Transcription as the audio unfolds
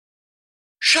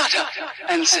Shut up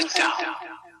and sit down.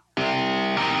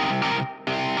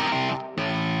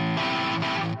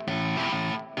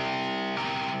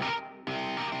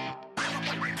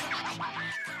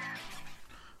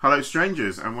 Hello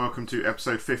strangers, and welcome to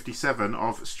episode 57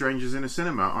 of Strangers in a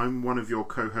Cinema. I'm one of your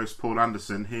co-hosts, Paul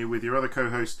Anderson, here with your other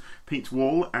co-host, Pete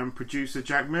Wall, and producer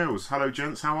Jack Mills. Hello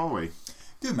gents, how are we?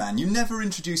 Good man, you never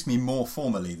introduce me more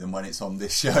formally than when it's on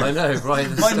this show. I know, right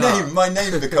at the start. My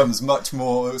name becomes much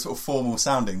more sort of formal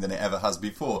sounding than it ever has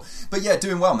before. But yeah,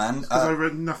 doing well, man. Because I've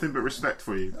had nothing but respect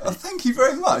for you. Thank you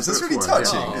very much. That's really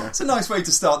touching. Yeah. It's a nice way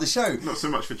to start the show. Not so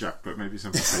much for Jack, but maybe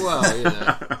something. Well, you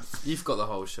know, you've got the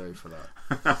whole show for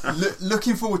that.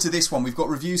 Looking forward to this one. We've got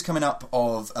reviews coming up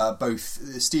of both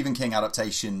the Stephen King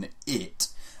adaptation It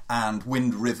and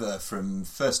Wind River from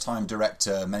first-time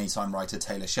director, many-time writer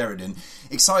Taylor Sheridan.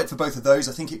 Excited for both of those.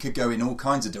 I think it could go in all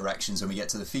kinds of directions when we get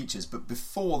to the features. But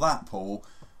before that, Paul,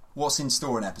 what's in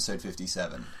store in episode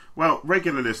 57? Well,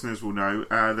 regular listeners will know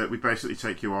that we basically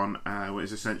take you on what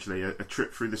is essentially a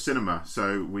trip through the cinema.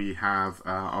 So we have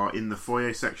our In the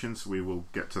Foyer section, so we will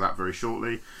get to that very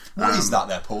shortly. What is that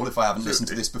there, Paul, if I haven't listened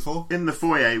to this before? In the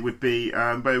Foyer would be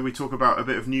where we talk about a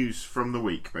bit of news from the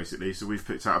week, basically. So we've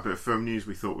picked out a bit of film news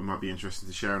we thought we might be interested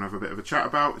to share and have a bit of a chat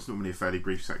about. It's normally a fairly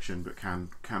brief section, but can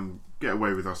get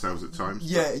away with ourselves at times.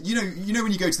 Yeah, you know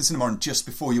when you go to the cinema and just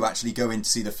before you actually go in to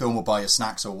see the film or buy your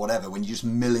snacks or whatever, when you're just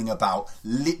milling about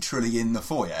literally in the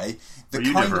foyer.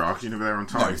 You never are, 'cause you're never there on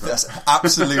time. No, that's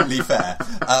absolutely fair.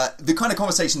 The kind of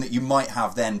conversation that you might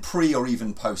have then pre or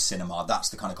even post cinema, that's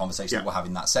the kind of conversation that we'll have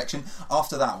in that section.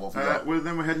 After that, what have we got? Well,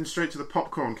 then we're heading straight to the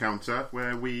popcorn counter,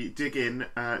 where we dig in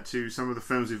to some of the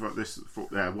films we've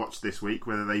watched this week,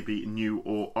 whether they be new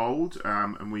or old,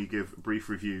 and we give brief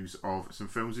reviews of some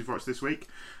films we've watched this week.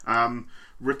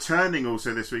 Returning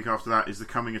also this week after that is the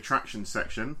coming attractions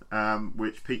section,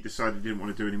 which Pete decided he didn't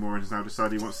want to do anymore and has now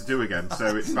decided he wants to do again,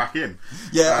 so it's back in.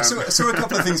 Yeah, I saw a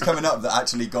couple of things coming up that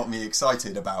actually got me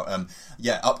excited about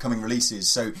upcoming releases.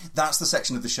 So that's the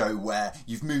section of the show where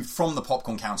you've moved from the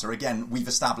popcorn counter. Again, we've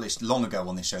established long ago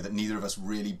on this show that neither of us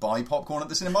really buy popcorn at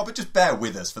the cinema, but just bear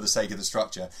with us for the sake of the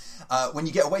structure. When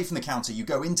you get away from the counter, you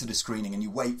go into the screening and you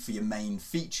wait for your main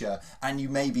feature, and you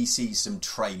maybe see some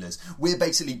trailers. We're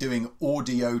basically doing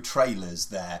audio trailers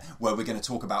there, where we're going to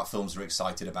talk about films we're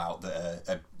excited about that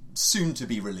are soon to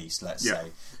be released, let's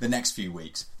say, the next few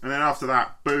weeks. And then after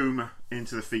that, boom,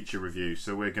 into the feature review.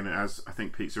 So we're going to, as I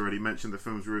think Pete's already mentioned, the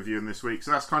films we're reviewing this week.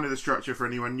 So that's kind of the structure for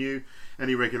anyone new.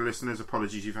 Any regular listeners,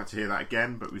 apologies you've had to hear that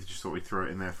again, but we just thought we'd throw it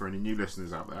in there for any new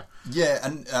listeners out there. Yeah,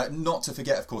 and not to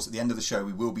forget, of course, at the end of the show,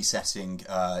 we will be setting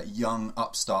young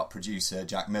upstart producer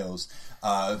Jack Mills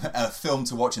a film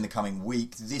to watch in the coming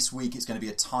week. This week it's going to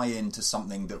be a tie-in to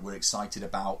something that we're excited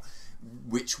about,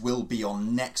 which will be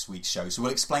on next week's show. So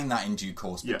we'll explain that in due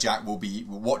course. But Jack will be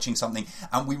watching something,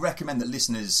 and we recommend that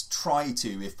listeners try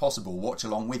to, if possible, watch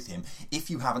along with him. If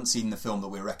you haven't seen the film that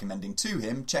we're recommending to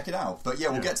him, check it out. But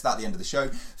we'll get to that at the end of the show.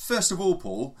 First of all,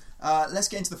 Paul, let's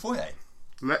get into the foyer.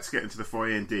 Let's get into the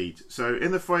foyer indeed. So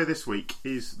in the foyer this week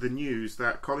is the news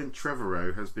that Colin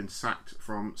Trevorrow has been sacked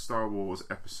from Star Wars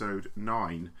Episode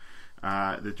 9.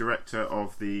 The director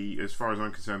of the, as far as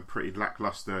I'm concerned, pretty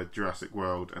lackluster Jurassic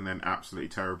World, and then absolutely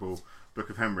terrible Book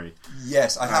of Henry.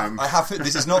 Yes, I have. I have.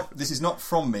 This is not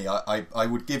from me. I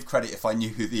would give credit if I knew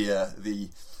who the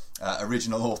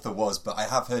original author was, but I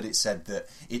have heard it said that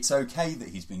it's okay that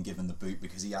he's been given the boot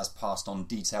because he has passed on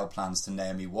detailed plans to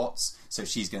Naomi Watts, so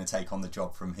she's going to take on the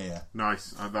job from here.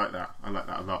 Nice. I like that. I like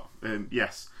that a lot.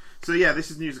 Yes. So this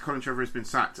is news that Colin Trevorrow has been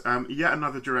sacked. Yet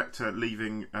another director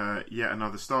leaving yet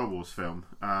another Star Wars film.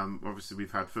 Obviously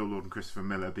we've had Phil Lord and Christopher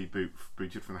Miller be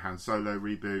booted from the Han Solo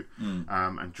reboot,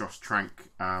 and Josh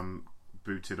Trank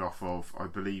booted off of, I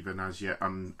believe, an as yet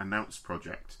unannounced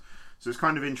project. So it's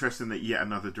kind of interesting that yet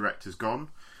another director's gone.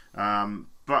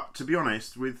 But to be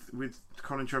honest, with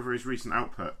Colin Trevorrow's recent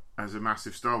output as a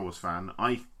massive Star Wars fan,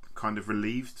 I kind of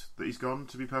relieved that he's gone,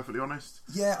 to be perfectly honest.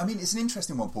 Yeah, I mean, it's an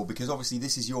interesting one, Paul, because obviously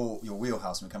this is your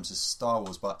wheelhouse when it comes to Star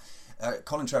Wars, but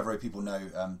Colin Trevorrow, people know,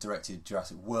 directed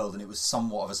Jurassic World, and it was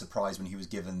somewhat of a surprise when he was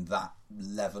given that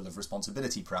level of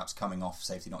responsibility, perhaps coming off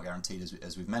Safety Not Guaranteed,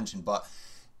 as we've mentioned. But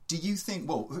do you think,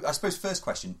 well, I suppose first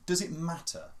question, does it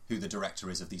matter who the director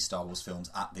is of these Star Wars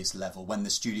films at this level when the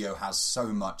studio has so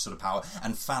much sort of power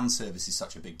and fan service is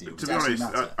such a big deal? To be honest,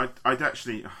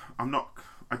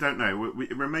 I don't know.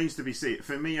 It remains to be seen.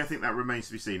 For me, I think that remains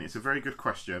to be seen. It's a very good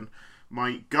question,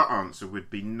 My gut answer would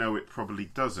be no, it probably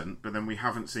doesn't, but then we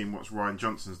haven't seen what Rian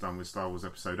Johnson's done with Star Wars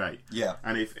Episode 8. Yeah.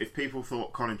 And if people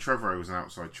thought Colin Trevorrow was an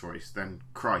outside choice, then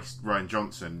Christ, Rian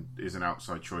Johnson is an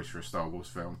outside choice for a Star Wars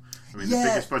film. I mean, the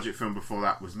biggest budget film before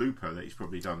that was Looper that he's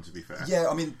probably done, to be fair. Yeah,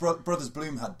 I mean, Brothers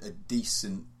Bloom had a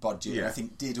decent budget, and I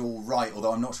think did all right,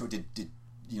 although I'm not sure it did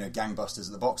gangbusters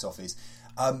at the box office.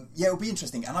 It'll be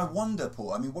interesting. And I wonder,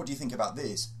 Paul, I mean, what do you think about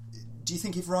this? Do you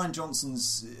think if Rian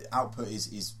Johnson's output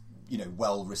is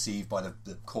well received by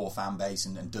the core fan base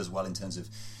and does well in terms of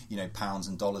pounds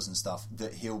and dollars and stuff,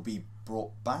 that he'll be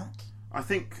brought back? I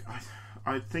think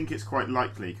it's quite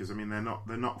likely, because I mean they're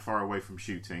not far away from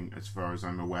shooting as far as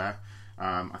I'm aware.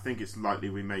 I think it's likely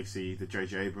we may see the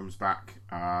J.J. Abrams back,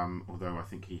 although I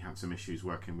think he had some issues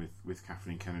working with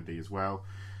Kathleen Kennedy as well.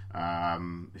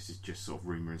 This is just sort of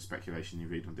rumour and speculation you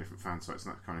read on different fan sites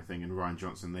and that kind of thing. And Rian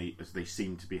Johnson, they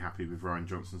seem to be happy with Rian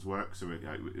Johnson's work, so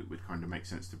it would kind of make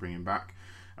sense to bring him back.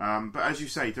 But as you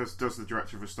say, does the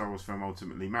director of a Star Wars film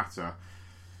ultimately matter?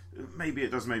 Maybe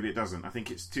it does, maybe it doesn't. I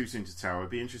think it's too soon to tell. I'd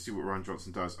be interested what Rian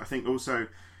Johnson does. I think also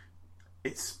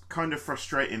it's kind of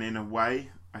frustrating in a way,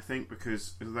 I think,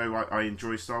 because although I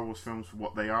enjoy Star Wars films for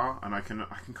what they are, and I can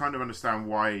kind of understand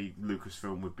why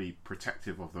Lucasfilm would be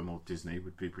protective of them, or Disney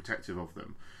would be protective of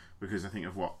them, because I think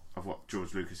of what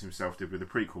George Lucas himself did with the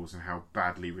prequels and how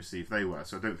badly received they were.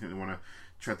 So I don't think they want to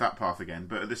tread that path again.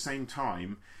 But at the same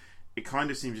time, it kind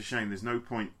of seems a shame there's no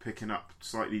point picking up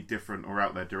slightly different or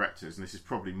out there directors, and this is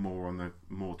probably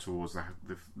more towards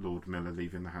the Lord Miller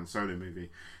leaving the Han Solo movie.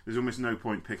 There's almost no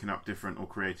point picking up different or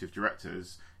creative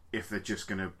directors if they're just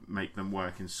going to make them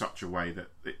work in such a way that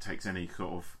it takes any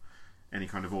kind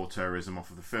of auteurism off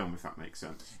of the film, if that makes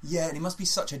sense. Yeah, and it must be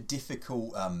such a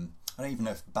difficult, I don't even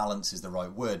know if balance is the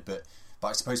right word, but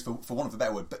I suppose for want of a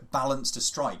better word, but balance to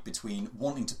strike between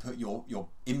wanting to put your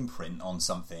imprint on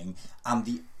something and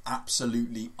the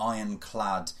absolutely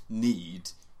ironclad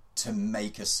need to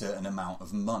make a certain amount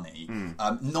of money,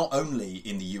 not only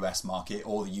in the US market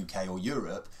or the UK or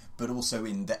Europe, but also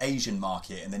in the Asian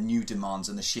market and the new demands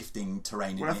and the shifting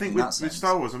terrain. Well, I think with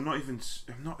Star Wars, I'm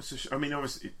not so sure. I mean,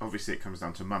 obviously it comes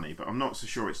down to money, but I'm not so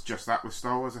sure it's just that with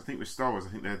Star Wars. I think with Star Wars, I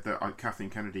think that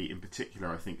Kathleen Kennedy in particular,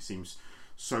 I think seems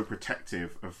so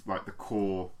protective of like the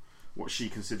core, what she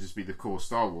considers to be the core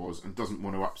Star Wars, and doesn't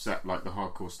want to upset like the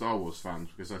hardcore Star Wars fans,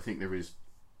 because I think there is,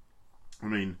 I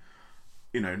mean,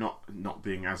 not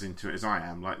being as into it as I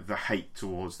am, like the hate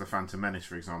towards the Phantom Menace,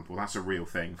 for example, that's a real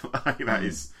thing. Like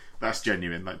that's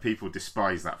genuine. Like people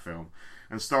despise that film,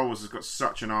 and Star Wars has got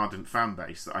such an ardent fan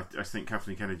base that I think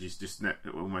Kathleen Kennedy's just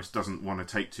almost doesn't want to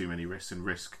take too many risks and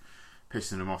risk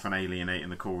pissing them off and alienating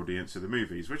the core audience of the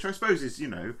movies, which I suppose is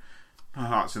her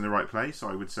heart's in the right place,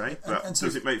 I would say. But and so,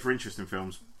 does it make for interesting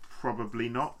films? Probably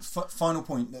not. Final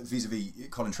point vis-a-vis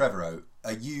Colin Trevorrow.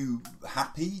 Are you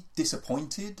happy,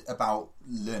 disappointed about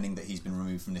learning that he's been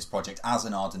removed from this project as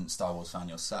an ardent Star Wars fan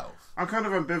yourself? I'm kind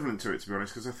of ambivalent to it, to be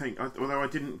honest, because I think, although I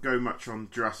didn't go much on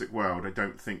Jurassic World, I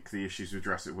don't think the issues with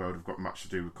Jurassic World have got much to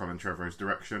do with Colin Trevorrow's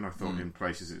direction. I thought in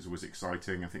places it was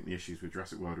exciting. I think the issues with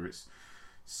Jurassic World are its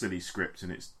silly script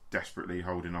and it's desperately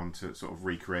holding on to sort of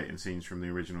recreating scenes from the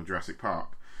original Jurassic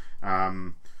Park.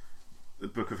 The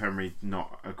Book of Henry,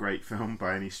 not a great film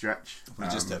by any stretch.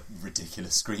 Just a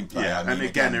ridiculous screenplay. Yeah,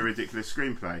 a ridiculous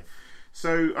screenplay.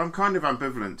 So I'm kind of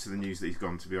ambivalent to the news that he's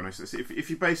gone, to be honest. If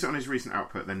you base it on his recent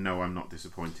output, then no, I'm not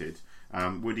disappointed.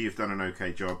 Would he have done an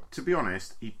okay job? To be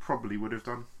honest, he probably would have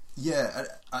done. Yeah,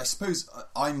 I suppose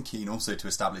I'm keen also to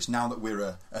establish, now that we're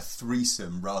a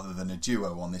threesome rather than a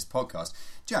duo on this podcast.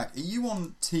 Jack, are you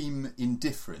on team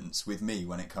indifference with me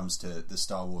when it comes to the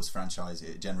Star Wars franchise,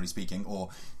 generally speaking, or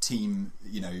team,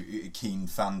 keen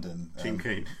fandom? Team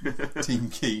Keen. Team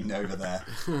Keen over there.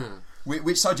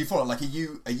 Which side do you fall on? Like, are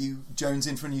you Jones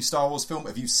in for a new Star Wars film?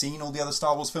 Have you seen all the other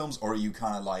Star Wars films, or are you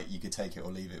kind of like, you could take it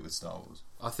or leave it with Star Wars?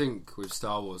 I think with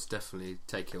Star Wars, definitely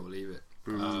take it or leave it.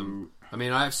 I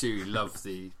mean, I absolutely love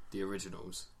the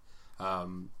originals,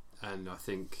 and I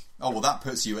think... Oh, well, that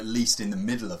puts you at least in the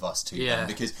middle of us two, then,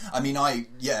 because, I mean, I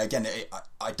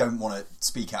don't want to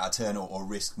speak out of turn or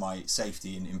risk my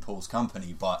safety in Paul's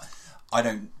company, but I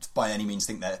don't by any means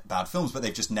think they're bad films, but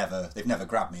they've never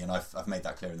grabbed me, and I've made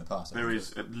that clear in the past. There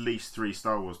is at least 3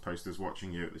 Star Wars posters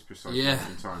watching you at this precise moment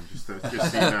in time. Just so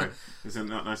you know, there's a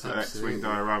nice little X-wing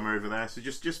diorama over there. So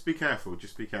just be careful.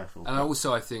 Just be careful. And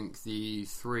also, I think the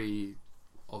 3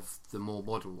 of the more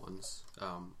modern ones,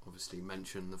 obviously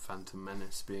mentioned the Phantom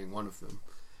Menace being one of them.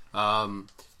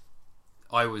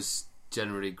 I was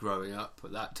generally growing up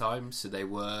at that time, so they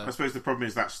were... I suppose the problem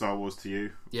is that Star Wars to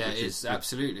you. Yeah, it is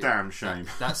absolutely. Damn shame.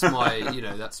 That's my,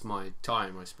 that's my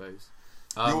time, I suppose.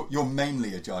 You're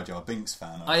mainly a Jar Jar Binks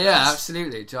fan. Yeah,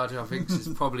 absolutely. Jar Jar Binks is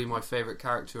probably my favourite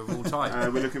character of all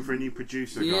time. We're looking for a new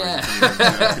producer, guys.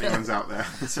 Yeah. If anyone's out there.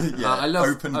 I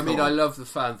love the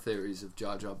fan theories of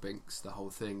Jar Jar Binks. The whole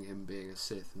thing, him being a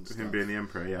Sith and stuff. Him being the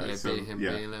Emperor, being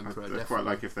an Emperor. I quite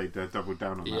like if they doubled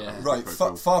down on that. Right,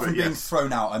 far from being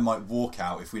thrown out, I might walk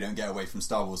out if we don't get away from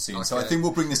Star Wars soon. Okay. So I think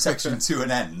we'll bring this section to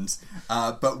an end.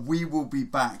 But we will be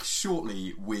back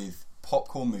shortly with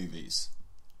Popcorn Movies.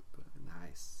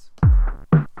 Nice.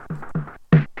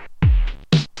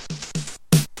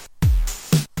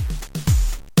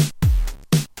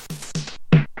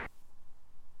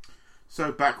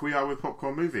 So back we are with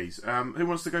Popcorn Movies. Who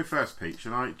wants to go first, Pete? Do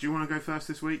you want to go first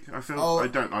this week? I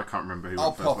can't remember who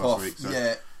went first last week. So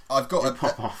yeah, I've got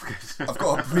I've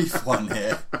got a brief one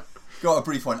here.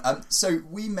 So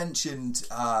we mentioned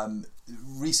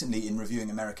recently in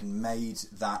reviewing American Made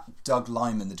that Doug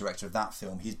Liman, the director of that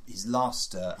film, his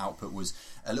last output was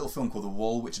a little film called The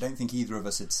Wall, which I don't think either of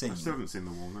us had seen. I still haven't seen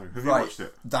The Wall, no. Have you watched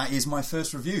it? That is my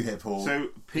first review here, Paul. So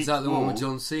is that the one with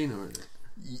John Cena in it?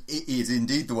 It is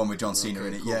indeed the one with John Cena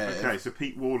in it, cool. yeah. Okay, so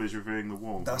Pete Wall is reviewing The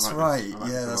Wall. That's right,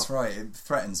 that's right. It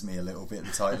threatens me a little bit,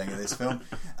 the titling of this film.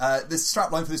 The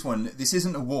strapline for this one, this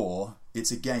isn't a war,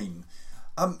 it's a game.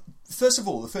 First of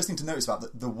all, the first thing to notice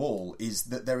about the Wall is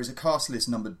that there is a cast list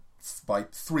numbered by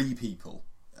 3 people.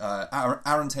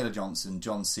 Aaron Taylor-Johnson,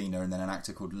 John Cena, and then an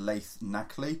actor called Laith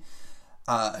Nackley,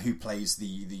 who plays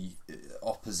the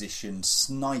opposition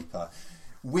sniper.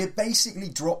 We're basically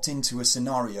dropped into a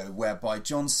scenario whereby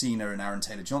John Cena and Aaron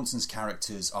Taylor-Johnson's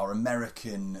characters are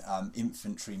American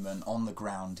infantrymen on the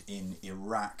ground in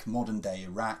Iraq, modern-day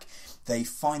Iraq. They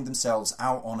find themselves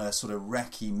out on a sort of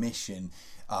recce mission.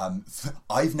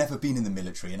 I've never been in the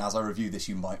military, and as I review this,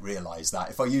 you might realise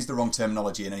that. If I use the wrong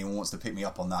terminology and anyone wants to pick me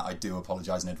up on that, I do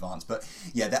apologise in advance. But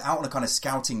yeah, they're out on a kind of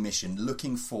scouting mission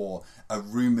looking for a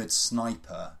rumoured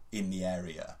sniper in the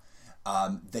area.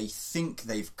 They think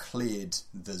they've cleared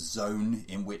the zone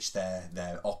in which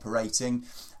they're operating,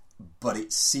 but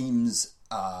it seems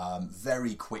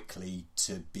very quickly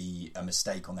to be a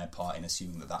mistake on their part in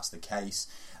assuming that that's the case.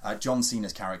 John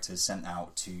Cena's character is sent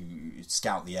out to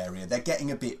scout the area. They're getting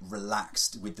a bit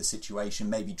relaxed with the situation,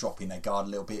 maybe dropping their guard a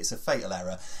little bit. It's a fatal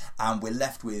error, and we're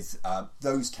left with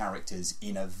those characters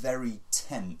in a very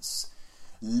tense,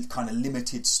 kind of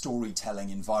limited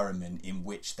storytelling environment in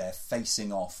which they're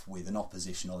facing off with an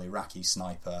oppositional Iraqi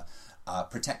sniper,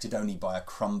 protected only by a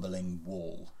crumbling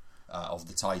wall of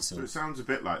the title. So it sounds a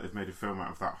bit like they've made a film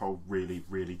out of that whole really,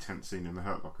 really tense scene in the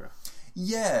Hurt Locker.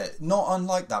 Yeah, not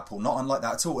unlike that, Paul. Not unlike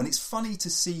that at all. And it's funny to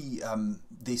see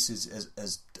this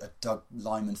as a Doug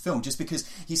Liman film, just because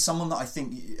he's someone that I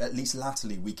think, at least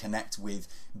latterly, we connect with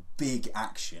big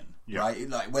action, right?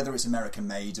 Like whether it's American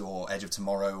Made or Edge of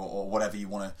Tomorrow or whatever you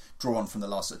want to draw on from the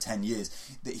last 10 years,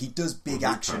 that he does big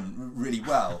action really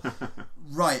well,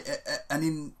 right? And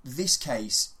in this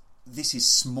case, this is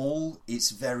small.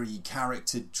 It's very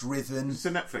character driven. It's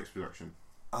a Netflix production.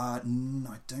 No,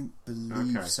 I don't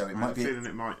believe so. It might be. I had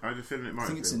a feeling it might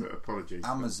be. But apologies.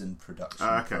 Amazon production,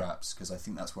 perhaps, because I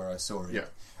think that's where I saw it.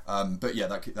 Yeah. But yeah,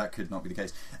 that could not be the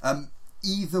case.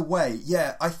 Either way,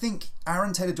 yeah, I think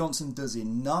Aaron Taylor-Johnson does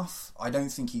enough. I don't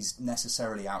think he's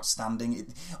necessarily outstanding. It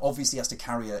obviously has to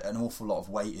carry an awful lot of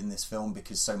weight in this film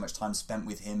because so much time spent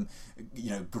with him,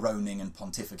 groaning and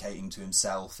pontificating to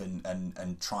himself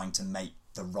and trying to make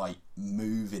the right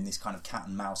move in this kind of cat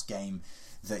and mouse game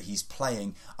that he's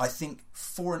playing. I think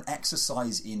for an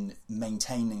exercise in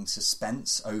maintaining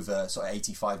suspense over sort of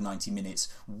 85-90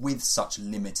 minutes with such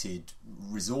limited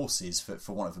resources,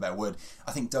 for want of a better word,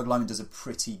 I think Doug Liman does a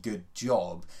pretty good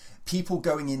job. People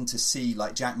going in to see,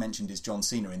 like Jack mentioned, is John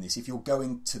Cena in this. If you're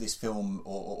going to this film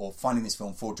or finding this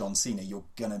film for John Cena, you're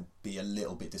going to be a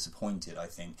little bit disappointed, I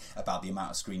think, about the amount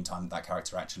of screen time that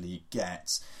character actually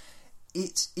gets.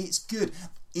 It's good.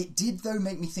 It did, though,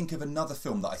 make me think of another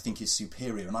film that I think is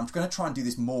superior, and I'm going to try and do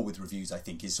this more with reviews, I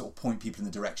think, is sort of point people in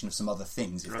the direction of some other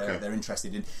things if they're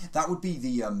interested in. That would be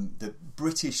the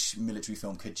British military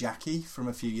film Kajaki from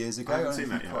a few years ago. I haven't seen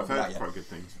that yet. I've heard quite good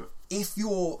things. But if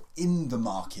you're in the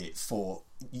market for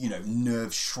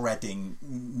nerve-shredding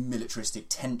militaristic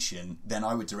tension, then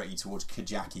I would direct you towards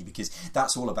Kajaki, because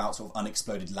that's all about sort of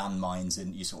unexploded landmines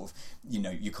and you sort of,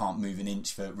 you can't move an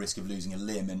inch for risk of losing a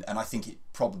limb, and I think it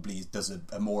probably does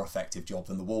a more effective job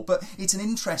than The Wall. But it's an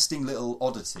interesting little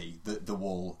oddity, The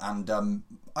Wall, and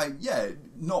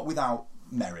not without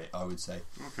merit, I would say.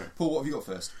 Okay. Paul, what have you got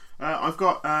first? I've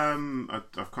got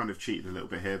I've kind of cheated a little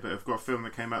bit here, but I've got a film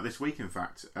that came out this week, in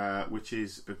fact, which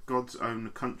is God's Own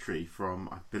Country from,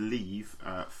 I believe,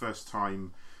 first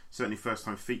time certainly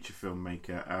first-time feature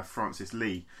filmmaker, Francis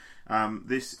Lee.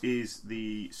 This is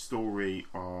the story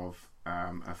of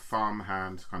a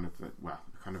farmhand, kind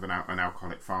of an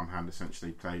alcoholic farmhand,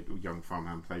 essentially young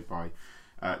farmhand played by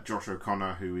Josh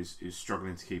O'Connor, who is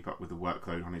struggling to keep up with the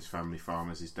workload on his family farm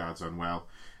as his dad's unwell,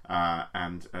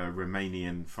 and a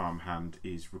Romanian farmhand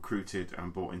is recruited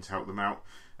and brought in to help them out.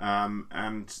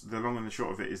 And the long and the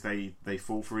short of it is they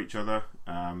fall for each other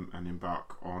and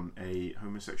embark on a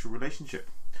homosexual relationship.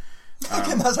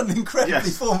 Again, that's an incredibly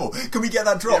formal. Can we get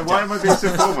that dropped? Yeah, why am I being so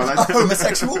formal? A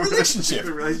homosexual relationship.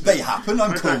 They happen.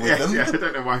 I'm cool with them. Yeah, I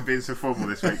don't know why I'm being so formal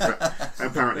this week, but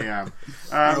apparently I am.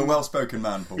 You're a well-spoken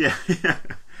man, Paul. Yeah.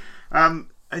 And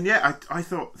yeah, I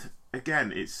thought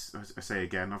again. I say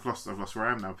again. I've lost where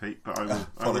I am now, Pete. But I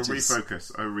will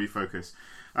refocus.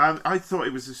 I thought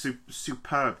it was a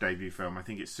superb debut film. I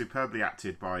think it's superbly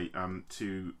acted by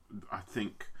two, I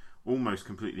think, almost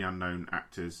completely unknown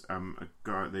actors.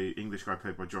 The English guy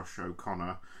played by Josh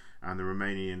O'Connor, and the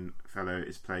Romanian fellow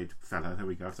is played... there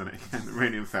we go, I've done it again. The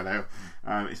Romanian fellow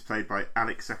is played by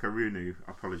Alex Săcăruanu.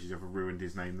 Apologies, I've ruined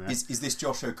his name there. Is this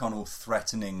Josh O'Connell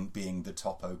threatening being the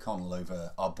top O'Connell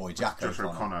over our boy Jack O'Connor? Josh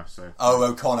O'Connor, so... Oh,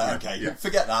 O'Connor, okay. Yeah.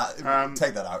 Forget that.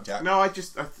 Take that out, Jack. No, I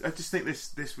just think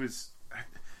this was...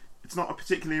 It's not a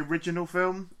particularly original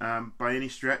film by any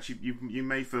stretch. You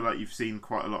may feel like you've seen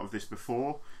quite a lot of this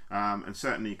before, and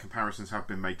certainly comparisons have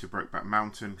been made to Brokeback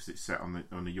Mountain because it's set on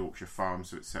the Yorkshire farm,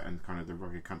 so it's set in kind of the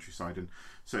rugged countryside. And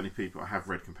certainly people have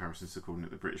read comparisons to calling it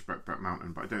the British Brokeback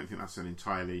Mountain, but I don't think that's an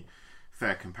entirely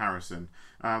fair comparison.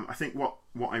 I think what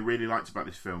I really liked about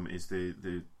this film is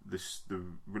the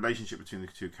relationship between the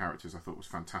two characters. I thought was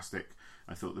fantastic.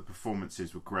 I thought the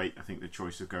performances were great. I think the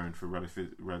choice of going for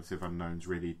relative unknowns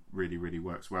really, really, really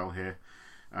works well here.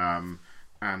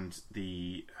 And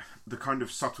the kind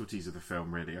of subtleties of the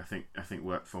film really, I think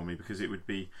worked for me, because it would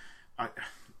be,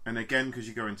 and again, because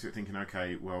you go into it thinking,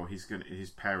 okay, well, his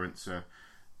parents are,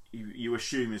 you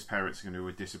assume his parents are going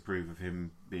to disapprove of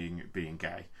him being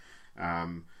gay.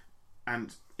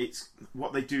 And it's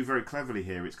what they do very cleverly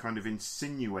here. It's kind of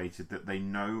insinuated that they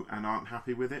know and aren't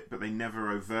happy with it, but they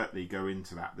never overtly go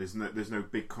into that. There's no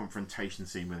big confrontation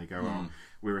scene where they go, "Oh,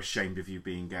 we're ashamed of you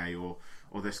being gay," or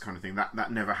this kind of thing.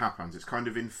 That never happens. It's kind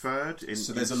of inferred.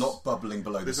 So there's a lot bubbling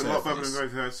below the surface. There's a lot bubbling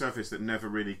below the surface that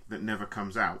never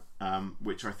comes out,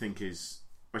 which I think is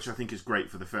great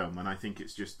for the film. And I think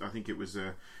it was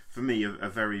for me a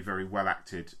very, very well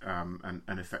acted and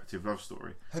effective love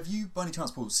story. Have you, by any chance,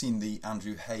 Paul, seen the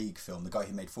Andrew Haigh film, the guy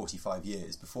who made 45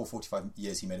 Years? Before 45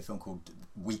 Years, he made a film called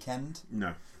Weekend.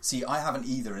 No. See, I haven't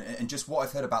either, and just what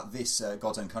I've heard about this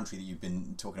God's Own Country that you've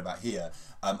been talking about here,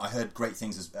 I heard great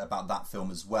things about that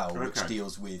film as well, which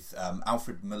deals with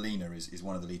Alfred Molina is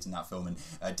one of the leads in that film,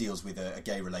 and deals with a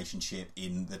gay relationship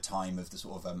in the time of the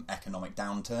sort of economic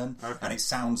downturn, and it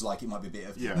sounds like it might be a bit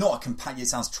of not a companion. It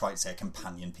sounds trite to say a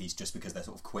companion piece just because they're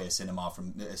sort of queer cinema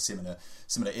from a similar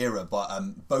era, but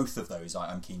both of those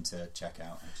I'm keen to check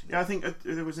out. Actually. Yeah, I think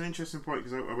there was an interesting point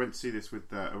because I went to see this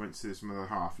with my other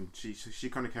half, and she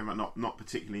kind of came out not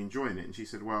particularly enjoying it, and she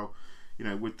said, well, you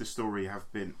know, would the story have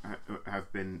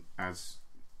been as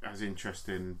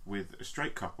interesting with a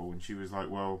straight couple? And she was like,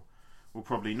 well,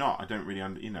 probably not. I don't really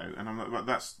and I'm like, well,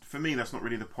 that's, for me, that's not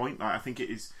really the point. Like, I think it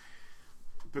is,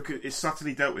 because it's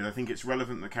subtly dealt with. I think it's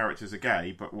relevant that the characters are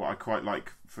gay, but what I quite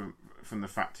like from the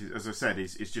fact is, as I said,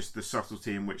 is just the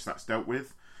subtlety in which that's dealt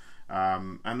with.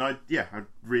 And I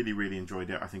really, really enjoyed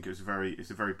it. I think it's a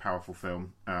very powerful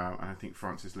film, and I think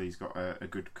Francis Lee's got a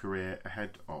good career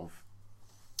ahead of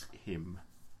him.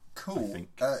 Cool. I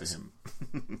think to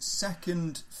him.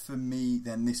 Second for me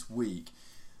then this week,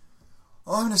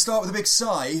 I'm going to start with a big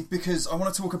sigh because I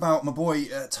want to talk about my boy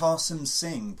Tarsem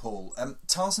Singh, Paul.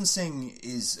 Tarsem Singh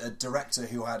is a director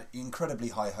who I had incredibly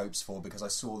high hopes for because I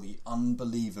saw the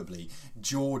unbelievably,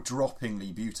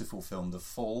 jaw-droppingly beautiful film The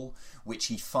Fall, which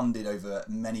he funded over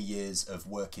many years of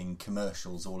working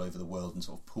commercials all over the world and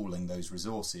sort of pooling those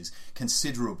resources,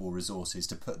 considerable resources,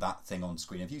 to put that thing on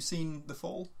screen. Have you seen The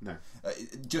Fall? No.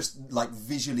 Just like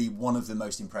visually one of the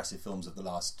most impressive films of the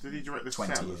last 20 years. Did he direct The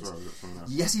Cell as well?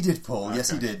 Yes, he did, Paul. Okay. Yes,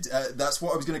 he did. That's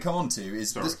what I was going to come on to.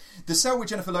 Is The Cell with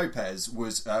Jennifer Lopez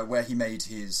was where he made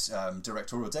his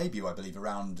directorial debut, I believe,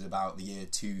 around about the year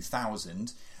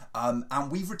 2000. And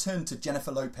we've returned to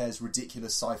Jennifer Lopez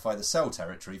ridiculous sci-fi The Cell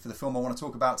territory for the film I want to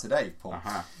talk about today, Paul.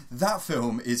 Uh-huh. That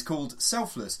film is called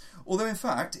Selfless, although in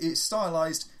fact it's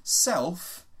stylized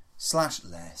self/less.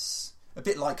 A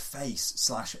bit like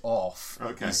face/off,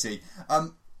 you see.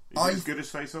 Is it as good as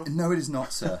Face Off? No, it is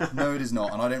not, sir. No, it is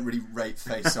not. And I don't really rate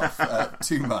Face Off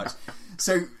too much.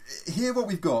 So here what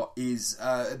we've got is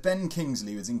Ben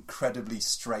Kingsley with his incredibly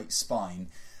straight spine.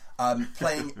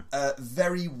 playing a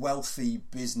very wealthy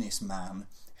businessman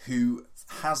who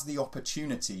has the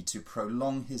opportunity to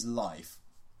prolong his life,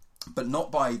 but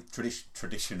not by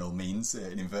traditional means,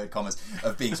 in inverted commas,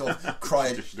 of being sort of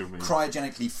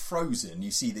cryogenically frozen.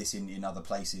 You see this in other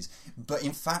places, but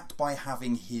in fact by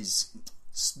having his,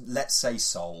 let's say,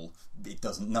 soul.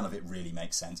 None of it really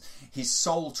makes sense. His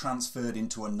soul transferred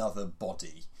into another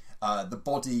body. The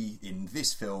body in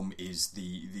this film is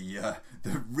the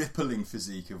rippling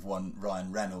physique of one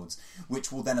Ryan Reynolds,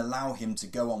 which will then allow him to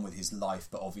go on with his life,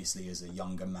 but obviously as a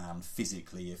younger man,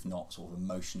 physically, if not sort of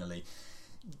emotionally.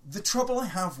 The trouble I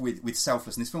have with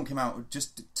Selfless, and this film came out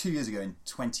just 2 years ago in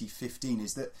 2015,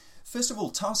 is that, first of all,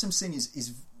 Tarsem Singh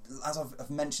is as I've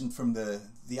mentioned from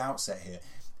the outset here,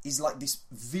 is like this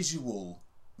visual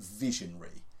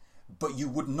visionary, but you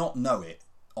would not know it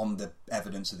on the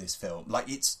evidence of this film. Like,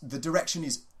 the direction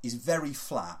is very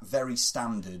flat, very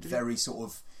standard, very sort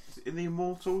of... In the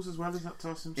Immortals as well, is that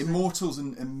Tarsem Singh? Immortals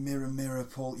and Mirror Mirror,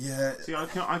 Paul, yeah. See, I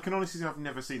can honestly say I've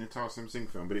never seen a Tarsem Singh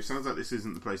film, but it sounds like this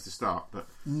isn't the place to start. But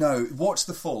no, watch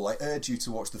The Fall. I urge you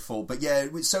to watch The Fall. But yeah,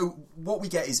 so what we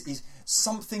get is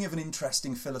something of an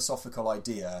interesting philosophical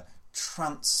idea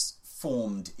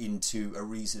transformed into a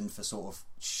reason for sort of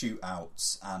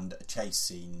shootouts and chase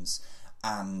scenes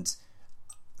and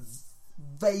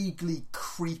vaguely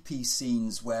creepy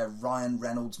scenes where Ryan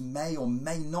Reynolds may or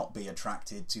may not be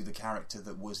attracted to the character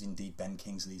that was indeed Ben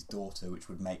Kingsley's daughter, which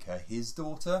would make her his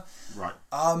daughter. Right.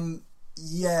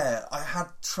 Yeah, I had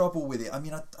trouble with it. I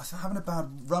mean, I'm having a bad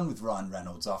run with Ryan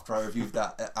Reynolds after I reviewed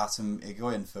that Atom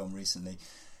Egoyan film recently.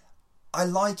 I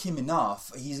like him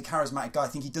enough. He's a charismatic guy. I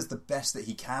think he does the best that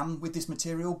he can with this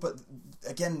material. But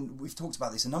again, we've talked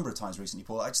about this a number of times recently,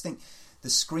 Paul. I just think the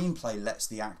screenplay lets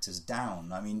the actors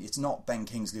down. I mean, it's not Ben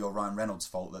Kingsley or Ryan Reynolds'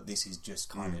 fault that this is just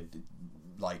kind of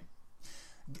like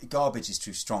garbage is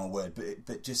too strong a word,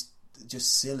 but just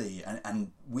silly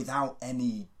and without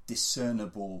any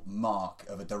discernible mark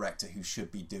of a director who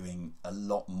should be doing a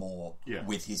lot more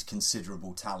with his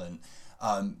considerable talent.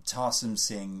 Tarsem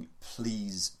Singh,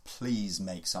 please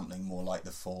make something more like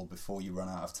The Fall before you run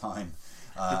out of time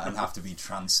and have to be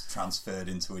transferred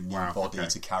into a new body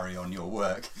to carry on your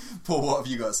work. Paul, what have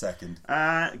you got second?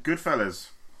 Goodfellas.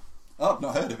 Oh, I've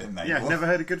not heard of it, mate. Yeah, never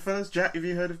heard of Goodfellas. Jack, have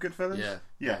you heard of Goodfellas?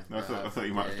 Yeah. No, I thought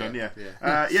you might have done.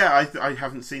 I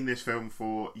haven't seen this film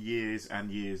for years and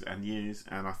years and years,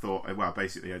 and I thought, well,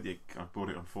 basically, I bought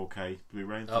it on 4K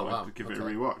Blu-ray and thought I'd give it a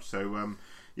rewatch. So,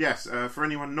 yes, for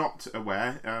anyone not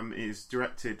aware, it is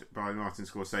directed by Martin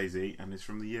Scorsese and is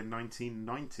from the year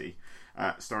 1990,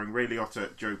 starring Ray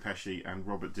Liotta, Joe Pesci, and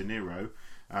Robert De Niro,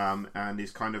 and is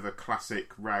kind of a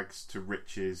classic rags to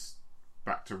riches,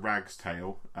 back to rags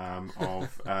tale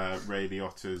of Ray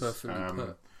Liotta's.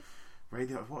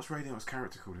 What's Ray Liotta's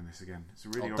character called in this again? It's a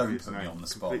really obvious name. Don't put me on the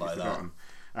spot like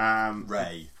that.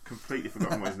 Ray. Completely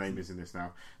forgotten what his name is in this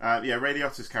now. Ray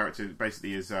Liotta's character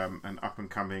basically is an up and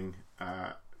coming.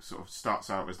 Sort of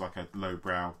starts out as like a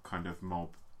lowbrow kind of mob,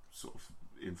 sort of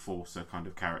enforcer kind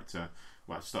of character.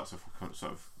 Well, it starts off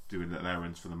sort of doing little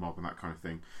errands for the mob and that kind of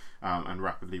thing, and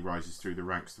rapidly rises through the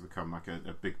ranks to become like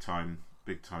a big time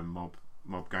mob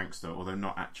gangster. Although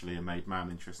not actually a made man,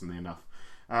 interestingly enough.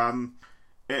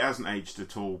 It hasn't aged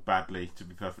at all badly, to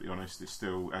be perfectly honest. It's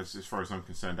still, as far as I'm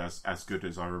concerned, as good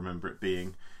as I remember it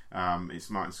being.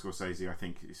 It's Martin Scorsese. I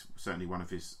think it's certainly one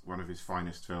of his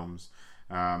finest films.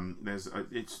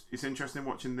 It's interesting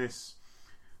watching this.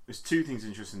 There's two things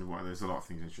interesting. There's a lot of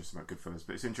things interesting about Goodfellas,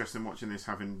 but it's interesting watching this,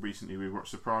 having recently rewatched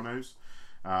Sopranos,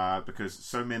 because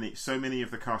so many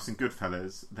of the cast in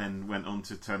Goodfellas then went on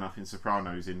to turn up in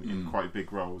Sopranos in quite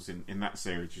big roles in that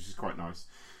series, which is quite nice.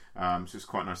 So it's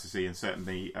quite nice to see, and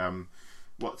certainly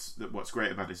what's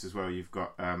great about this as well, you've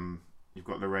got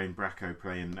Lorraine Bracco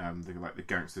playing the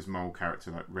gangster's mole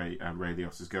character, like Ray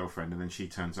Liotta's girlfriend, and then she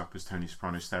turns up as Tony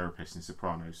Soprano's therapist in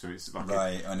Sopranos. So it's like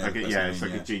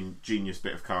a genius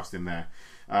bit of casting there.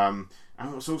 And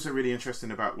what's also really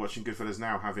interesting about watching Goodfellas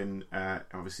now, having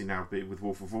obviously now with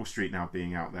Wolf of Wall Street now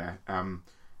being out there,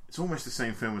 it's almost the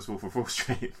same film as Wolf of Wall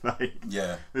Street.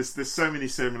 There's so many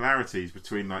similarities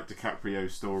between like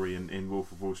DiCaprio's story in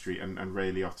Wolf of Wall Street and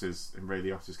Ray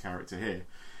Liotta's character here.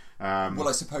 Well,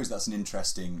 I suppose that's an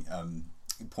interesting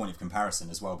point of comparison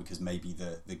as well, because maybe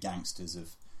the gangsters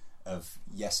of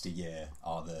yesteryear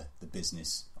are the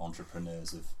business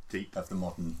entrepreneurs of the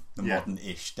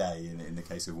modern-ish day in the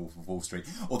case of Wolf of Wall Street.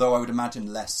 Although I would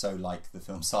imagine less so like the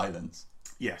film Silence.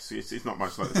 Yes, it's not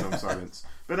much like the film Silence,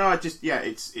 but no,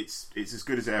 it's as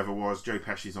good as it ever was. Joe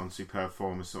Pesci's on superb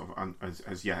form as sort of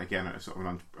as yet again a sort of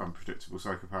an unpredictable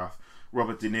psychopath.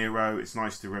 Robert De Niro, it's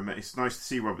nice to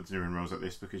see Robert De Niro in roles like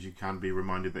this because you can be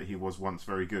reminded that he was once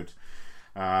very good.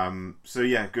 So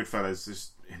yeah, Goodfellas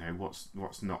is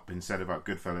what's not been said about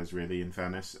Goodfellas really. In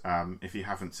fairness, if you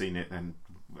haven't seen it, then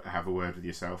have a word with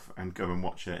yourself and go and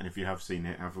watch it, and if you have seen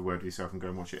it, have a word with yourself and go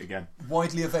and watch it again.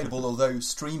 Widely available, although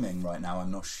streaming right now,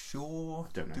 I'm not sure.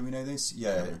 Don't know. Do we know this?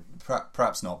 Yeah,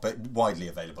 perhaps not, but widely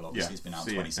available. Obviously, It's been out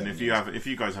 27 years. And if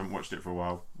you guys haven't watched it for a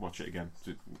while, watch it again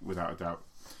without a doubt.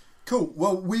 Cool.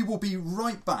 Well, we will be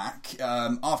right back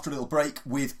after a little break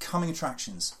with coming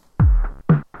attractions.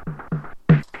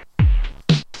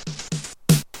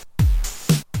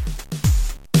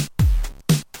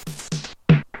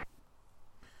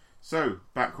 So,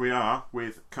 back we are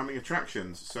with coming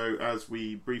attractions. So, as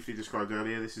we briefly described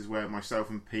earlier, this is where myself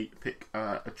and Pete pick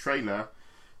a trailer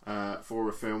for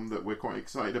a film that we're quite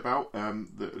excited about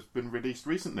that has been released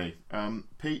recently.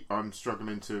 Pete, I'm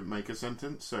struggling to make a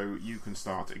sentence, so you can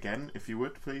start again, if you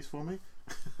would, please, for me.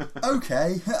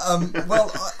 Okay.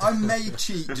 Well, I may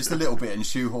cheat just a little bit and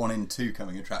shoehorn in 2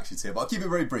 coming attractions here, but I'll keep it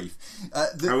very brief.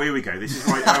 Here we go. This is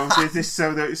why. This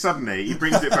so that suddenly he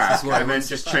brings it back and then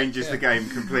just changes the game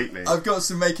completely. I've got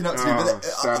some making up to do,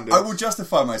 but I will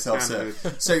justify myself, sir.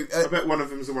 So I bet one of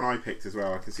them is the one I picked as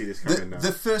well. I can see this coming now.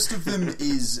 The first of them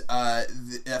is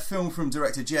a film from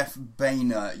director Jeff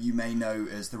Bainer. You may know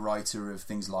as the writer of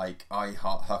things like I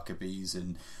Heart Huckabees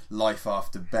and Life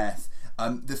After Beth.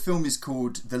 The film is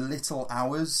called The Little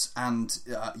Hours, and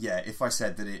if I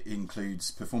said that it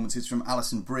includes performances from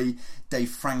Alison Brie,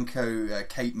 Dave Franco,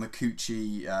 Kate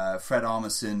Micucci, Fred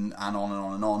Armisen, and on and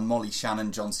on and on, Molly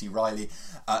Shannon, John C. Reilly,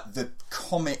 the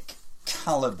comic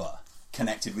calibre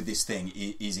connected with this thing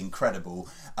is incredible.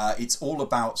 It's all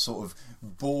about sort of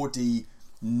bawdy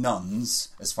nuns,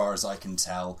 as far as I can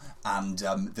tell, and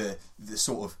the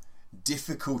sort of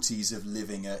difficulties of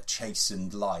living a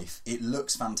chastened life. It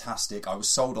looks fantastic. I was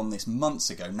sold on this months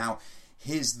ago. Now,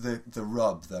 here's the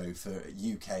rub, though, for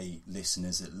UK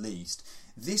listeners at least.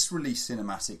 This released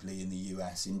cinematically in the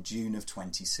US in June of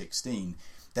 2016.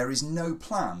 There is no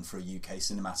plan for a UK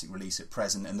cinematic release at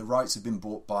present, and the rights have been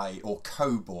bought by, or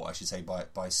co-bought, I should say,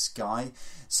 by Sky.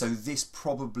 So this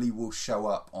probably will show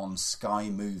up on Sky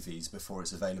Movies before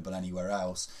it's available anywhere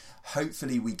else.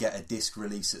 Hopefully we get a disc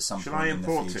release at some point in the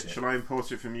future. Shall I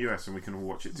import it from the US and we can all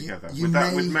watch it together? Would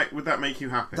that make you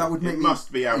happy? That would make it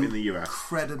must be out in the US.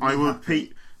 Incredibly I will, happy.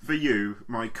 Pete, for you,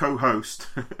 my co-host,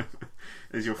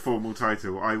 is your formal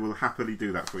title. I will happily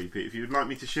do that for you, Pete. If you'd like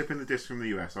me to ship in the disc from the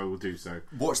US, I will do so.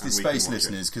 Watch this space,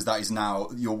 listeners, because that is now,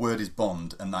 your word is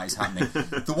bond, and that is happening.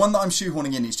 The one that I'm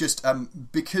shoehorning in is just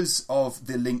because of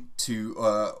the link to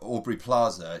Aubrey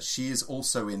Plaza. She is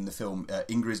also in the film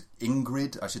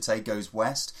Ingrid, I should say, Goes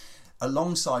West,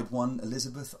 alongside one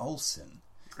Elizabeth Olsen.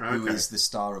 Who is the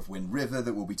star of Wind River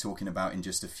that we'll be talking about in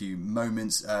just a few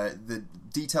moments. The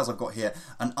details I've got here: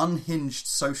 an unhinged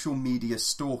social media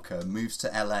stalker moves to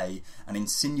LA and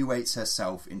insinuates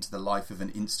herself into the life of an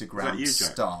Instagram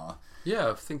star.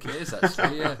 Yeah, I think it is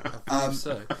actually. Yeah, I believe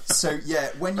so. So yeah,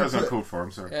 when you that was uncalled for.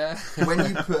 I'm sorry. Yeah. When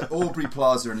you put Aubrey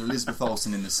Plaza and Elizabeth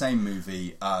Olsen in the same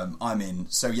movie, I'm in.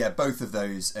 So yeah, both of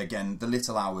those again. The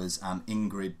Little Hours and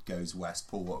Ingrid Goes West.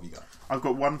 Paul, what have you got? I've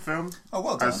got one film. Oh,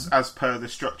 well done. As per the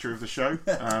structure of the show,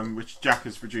 which Jack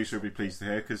as producer will be pleased to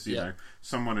hear because you know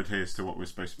someone adheres to what we're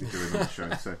supposed to be doing on the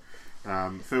show. So.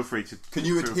 Feel free to. Can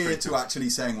you adhere to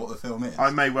actually saying what the film is? I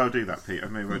may well do that, Pete. I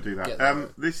may well do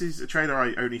that. This is a trailer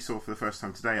I only saw for the first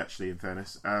time today, actually, in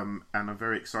fairness. And I'm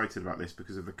very excited about this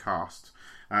because of the cast.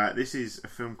 This is a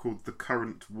film called The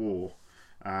Current War,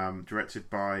 directed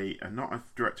by not a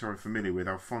director I'm familiar with,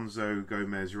 Alfonso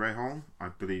Gomez Rejon, I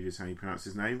believe is how you pronounce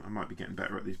his name. I might be getting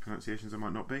better at these pronunciations, I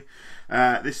might not be.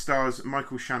 This stars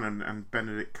Michael Shannon and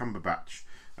Benedict Cumberbatch.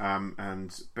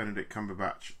 And Benedict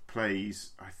Cumberbatch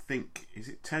plays, I think, is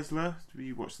it Tesla? Did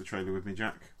you watch the trailer with me,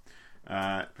 Jack?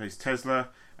 Plays Tesla.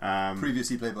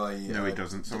 Previously played by... no, he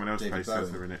doesn't. Someone else David plays Bowie.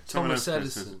 Tesla in it. Thomas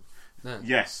Edison. No.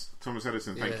 Yes, Thomas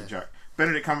Edison. Thank you, Jack.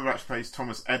 Benedict Cumberbatch plays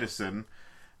Thomas Edison.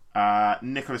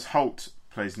 Nicholas Hoult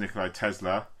plays Nikola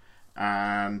Tesla.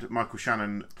 And Michael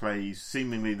Shannon plays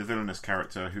seemingly the villainous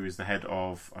character who is the head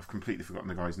of, I've completely forgotten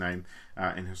the guy's name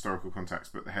in historical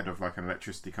context, but the head of like an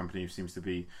electricity company who seems to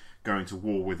be going to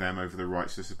war with them over the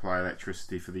rights to supply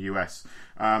electricity for the US.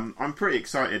 I'm pretty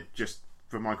excited just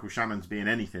for Michael Shannon to be in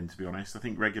anything, to be honest. I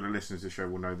think regular listeners of the show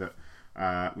will know that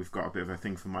We've got a bit of a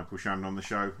thing for Michael Shannon on the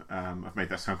show. I've made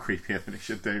that sound creepier than it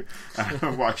should do.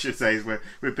 What I should say is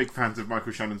we're big fans of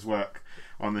Michael Shannon's work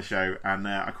on the show, and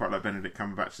I quite like Benedict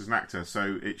Cumberbatch as an actor,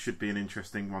 so it should be an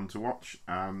interesting one to watch,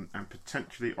 and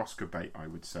potentially Oscar bait, I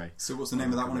would say. So what's the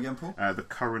name of that one again, Paul? The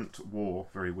Current War,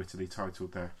 very wittily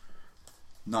titled there.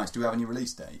 Nice. Do we have any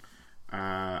release date?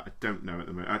 I don't know at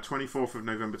the moment. 24th of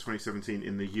November 2017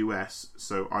 in the US,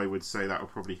 so I would say that will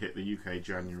probably hit the UK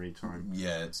January time.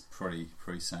 Yeah, it's pretty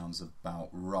sounds about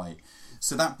right.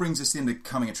 So that brings us into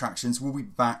coming attractions. We'll be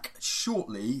back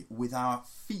shortly with our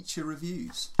feature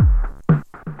reviews.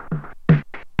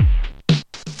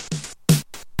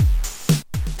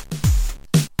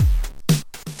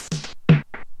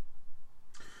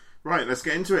 Right, let's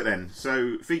get into it then.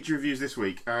 So, feature reviews this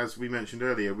week. As we mentioned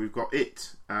earlier, we've got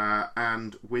It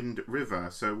and Wind River.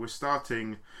 So, we're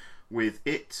starting with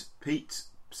It. Pete,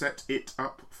 set it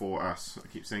up for us. I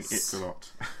keep saying it a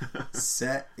lot.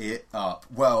 Set it up.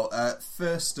 Well,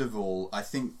 first of all, I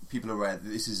think people are aware that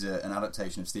this is an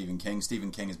adaptation of Stephen King. Stephen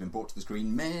King has been brought to the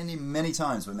screen many, many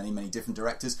times by many, many different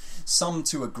directors, some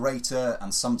to a greater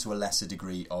and some to a lesser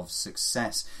degree of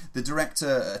success. The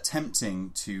director attempting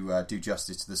to do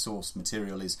justice to the source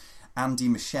material is Andy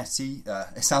Muschietti.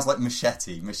 It sounds like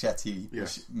Machete.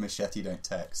 Yes. Machete don't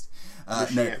text.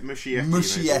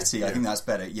 Muschietti. I think that's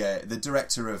better. Yeah, the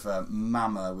director of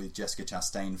Mama with Jessica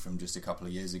Chastain from just a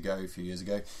few years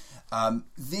ago.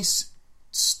 This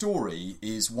story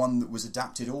is one that was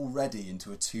adapted already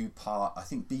into a 2-part, I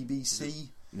think, BBC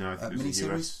No, I think it was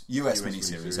miniseries. a US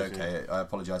miniseries. Okay, yeah. I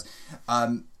apologise.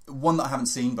 One that I haven't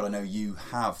seen, but I know you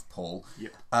have, Paul.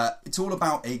 Yep. It's all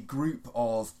about a group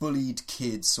of bullied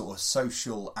kids, sort of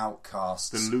social outcasts.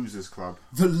 The Losers Club.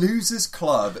 The Losers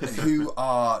Club, who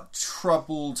are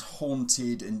troubled,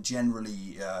 haunted, and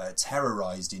generally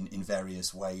terrorised in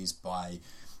various ways by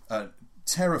a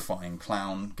terrifying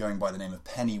clown going by the name of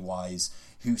Pennywise,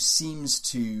 who seems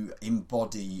to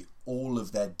embody all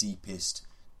of their deepest,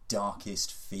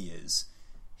 darkest fears.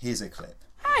 Here's a clip.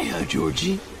 Hiya,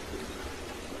 Georgie.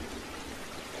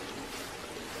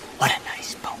 What a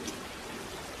nice boat.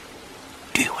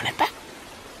 Do you want it back?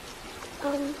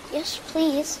 Yes,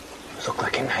 please. You look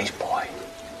like a nice boy.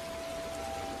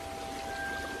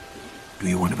 Do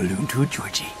you want a balloon too,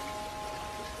 Georgie?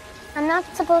 I'm not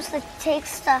supposed to take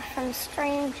stuff from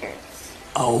strangers.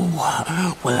 Oh,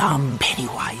 well, I'm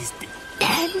Pennywise the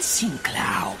Dancing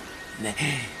Clown.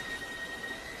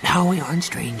 Now we aren't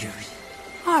strangers,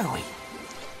 are we?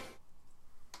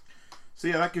 So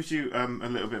yeah, that gives you a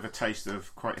little bit of a taste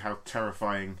of quite how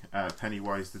terrifying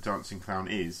Pennywise the Dancing Clown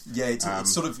is. Yeah, it's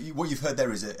sort of what you've heard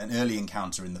there is an early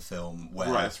encounter in the film where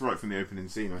Right, that's right from the opening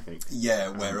scene, I think. Yeah,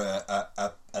 where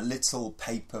a little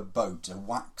paper boat, a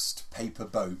waxed paper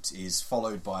boat, is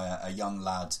followed by a young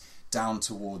lad down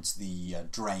towards the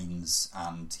drains,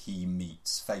 and he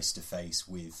meets face to face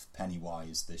with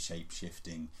Pennywise, the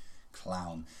shape-shifting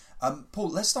clown. Paul,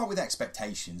 let's start with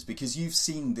expectations, because you've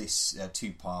seen this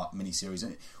 2-part miniseries.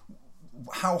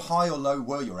 How high or low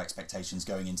were your expectations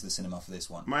going into the cinema for this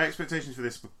one? My expectations for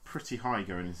this were pretty high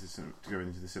going into the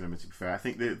cinema, to be fair. I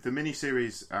think the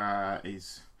miniseries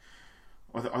is,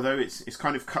 although it's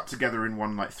kind of cut together in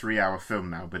one 3-hour film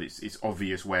now, but it's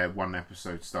obvious where one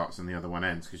episode starts and the other one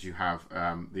ends, because you have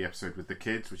the episode with the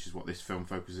kids, which is what this film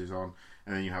focuses on,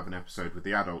 and then you have an episode with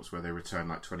the adults where they return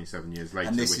 27 years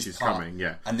later, which is coming.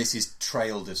 Yeah, and this is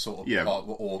trailed as sort of part,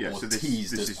 or so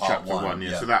teased this as is part chapter 1.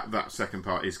 Yeah, so that second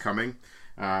part is coming.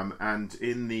 And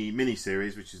in the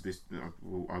miniseries, which is this,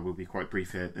 I will be quite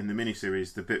brief here. In the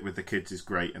miniseries, the bit with the kids is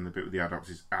great, and the bit with the adults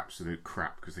is absolute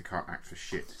crap because they can't act for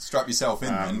shit. Strap yourself in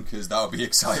then, because that'll be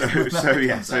exciting.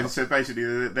 So basically,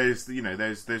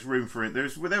 there's room for it. The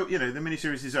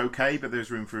miniseries is okay, but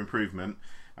there's room for improvement.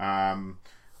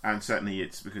 And certainly,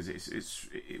 it's because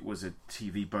it was a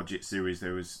TV budget series.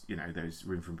 There's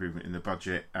room for improvement in the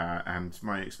budget, and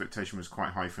my expectation was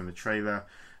quite high from the trailer.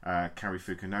 Cary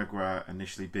Fukunaga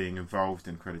initially being involved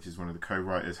and credited as one of the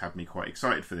co-writers had me quite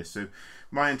excited for this. So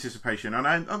my anticipation, and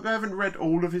I haven't read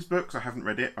all of his books. I haven't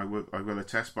read it. I will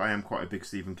attest, but I am quite a big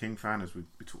Stephen King fan, as we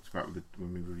talked about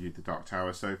when we reviewed The Dark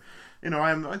Tower. So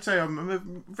I'd say I'm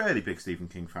a fairly big Stephen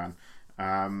King fan.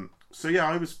 So yeah,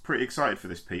 I was pretty excited for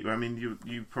this, Pete. I mean,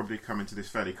 you probably come into this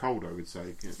fairly cold, I would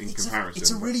say, in comparison.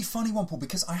 It's a really funny one, Paul,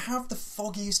 because I have the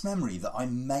foggiest memory that I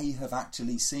may have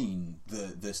actually seen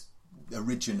the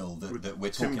original that we're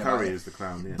talking about. Tim Curry is the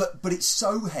clown, yeah. But it's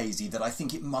so hazy that I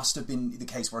think it must have been the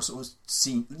case where I sort of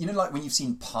seen, like when you've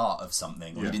seen part of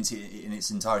something, or you didn't see it in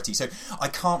its entirety. So I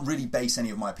can't really base any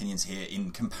of my opinions here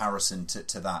in comparison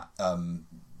to that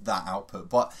output.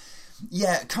 But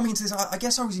yeah, coming into this, I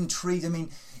guess I was intrigued. I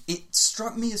mean, It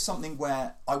struck me as something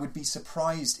where I would be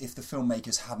surprised if the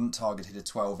filmmakers hadn't targeted a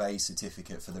 12A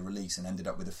certificate for the release and ended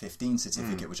up with a 15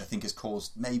 certificate, which I think has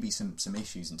caused maybe some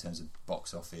issues in terms of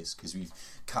box office, because we've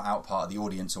cut out part of the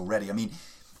audience already. I mean,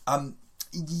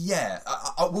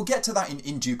 we'll get to that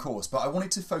in due course, but I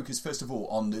wanted to focus first of all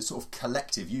on the sort of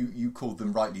collective. You called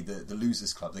them rightly the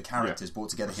Losers Club, the characters brought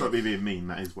together here. It's not being mean,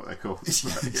 that is what they're called.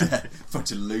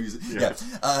 Bunch of losers.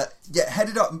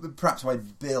 Headed up perhaps by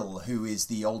Bill, who is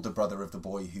the older brother of the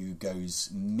boy who goes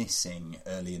missing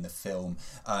early in the film.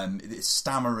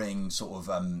 Stammering sort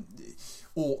of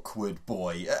awkward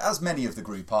boy, as many of the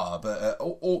group are, but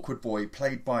awkward boy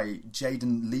played by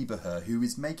Jaden Lieberher, who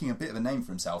is making a bit of a name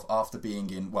for himself after being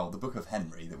in, the Book of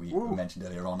Henry that we mentioned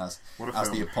earlier on as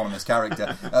the eponymous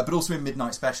character, but also in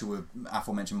Midnight Special with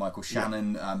aforementioned Michael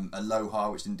Shannon,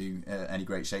 Aloha, which didn't do any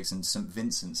great shakes, and St.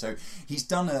 Vincent. So he's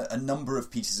done a number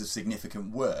of pieces of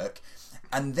significant work.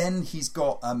 And then he's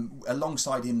got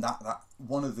alongside him that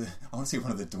one of the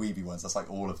dweeby ones. That's like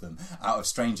all of them out of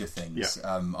Stranger Things.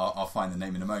 Yeah. I'll find the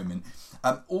name in a moment.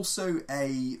 Also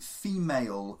a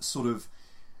female sort of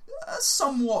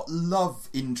somewhat love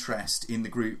interest in the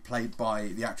group, played by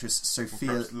the actress Sophia.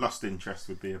 Perhaps lust interest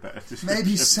would be a better description.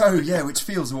 Maybe so, yeah, which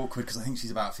feels awkward because I think she's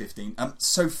about 15.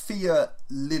 Sophia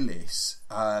Lillis,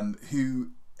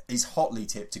 who is hotly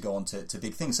tipped to go on to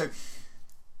big things.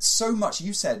 So much,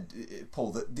 you said,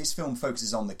 Paul, that this film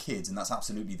focuses on the kids, and that's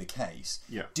absolutely the case.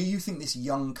 Yeah. Do you think this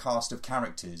young cast of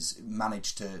characters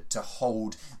managed to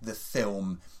hold the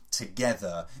film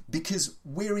together? Because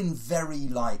we're in very,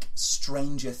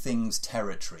 Stranger Things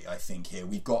territory, I think, here.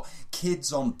 We've got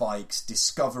kids on bikes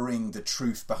discovering the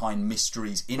truth behind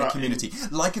mysteries in a community.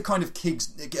 Like a kind of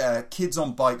kids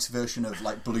on bikes version of,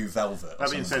 Blue Velvet.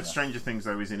 That being said, Stranger Things,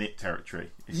 though, is in it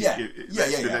territory.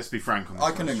 Let's be frank on this.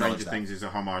 I can acknowledge Stranger Things is a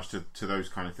homage to those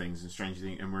kind of things,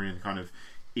 and we're in kind of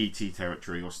E.T.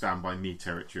 territory or Stand By Me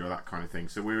territory or that kind of thing.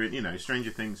 So we're in,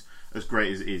 Stranger Things, as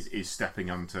great as it is stepping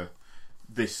onto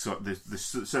this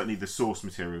certainly the source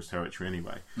materials territory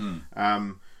anyway.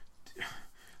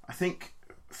 I think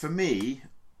for me,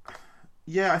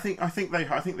 I think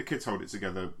the kids hold it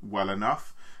together well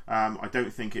enough. I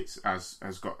don't think it's as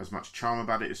got as much charm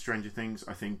about it as Stranger Things.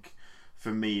 I think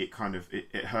for me it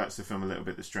hurts the film a little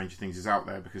bit that Stranger Things is out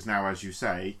there, because now, as you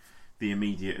say,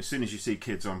 as soon as you see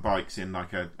kids on bikes in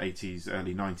like a 80s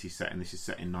early 90s set, and this is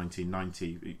set in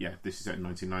 1990, this is set in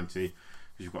 1990,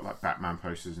 because you've got Batman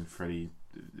posters and Freddy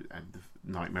and the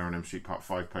Nightmare on Elm Street Part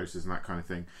 5 posters and that kind of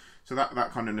thing. So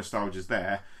that kind of nostalgia's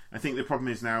there. I think the problem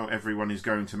is now everyone is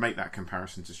going to make that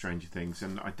comparison to Stranger Things,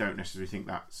 and I don't necessarily think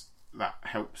that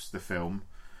helps the film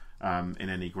in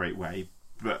any great way.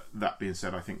 But that being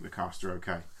said, I think the cast are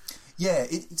okay. Yeah,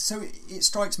 it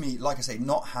strikes me, like I say,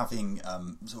 not having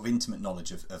sort of intimate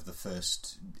knowledge of the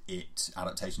first It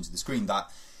adaptation to the screen,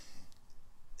 that,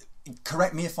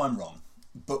 correct me if I'm wrong,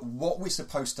 but what we're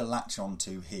supposed to latch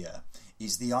onto here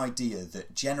is the idea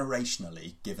that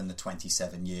generationally, given the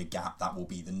 27-year gap, that will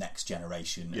be the next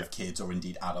generation of kids, or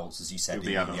indeed adults, as you said, in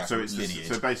the actual lineage.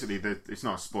 So basically, it's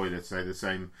not a spoiler to say the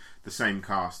same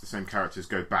cast, the same characters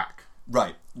go back.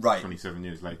 Right. 27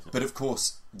 years later. But of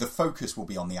course, the focus will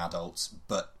be on the adults,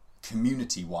 but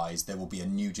community-wise, there will be a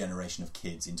new generation of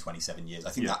kids in 27 years.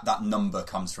 I think that number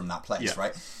comes from that place,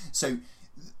 right? So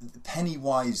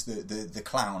Pennywise, the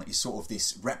clown, is sort of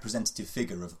this representative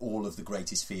figure of all of the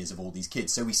greatest fears of all these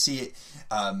kids. So we see it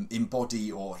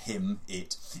embody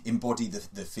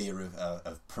the fear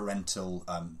of parental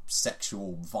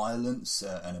sexual violence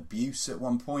and abuse at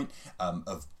one point,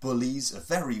 of bullies, of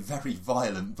very, very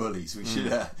violent bullies. We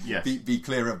should be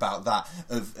clear about that.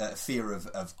 Of fear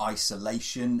of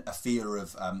isolation, a fear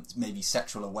of maybe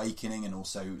sexual awakening and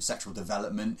also sexual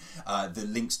development. The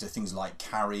links to things like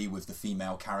Carrie, with the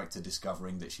female character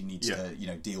discovering that she needs to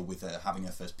deal with having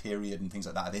her first period and things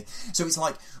like that. So it's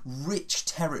like rich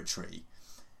territory.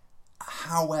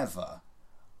 However,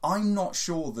 I'm not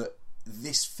sure that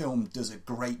this film does a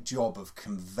great job of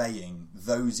conveying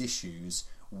those issues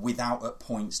without at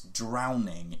points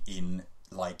drowning in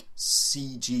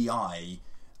CGI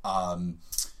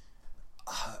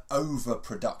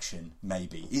overproduction.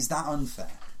 Maybe is that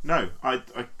unfair? No, I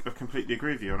completely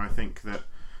agree with you, and I think that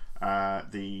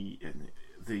the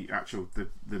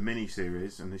mini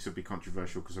series, and this will be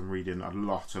controversial because I'm reading a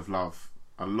lot of love,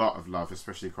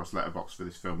 especially across Letterboxd for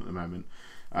this film at the moment.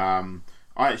 I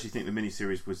actually think the mini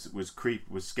series was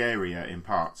scarier in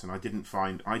parts, and I didn't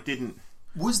find.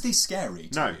 Was this scary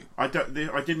to you? I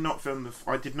did not find the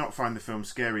film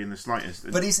scary in the slightest.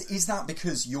 But is that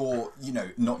because you're,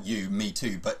 not you, me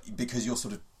too, but because you're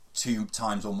sort of 2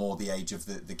 times or more the age of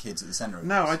the kids at the centre of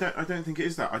No, I don't think it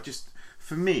is that.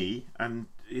 for me, and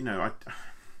I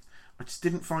just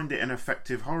didn't find it an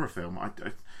effective horror film.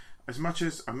 As much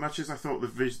as I thought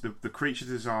the creature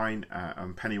design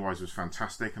and Pennywise was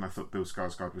fantastic, and I thought Bill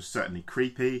Skarsgård was certainly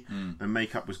creepy. The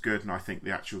makeup was good, and I think the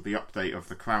update of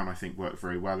the clown I think worked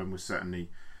very well and was certainly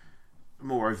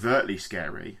more overtly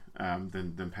scary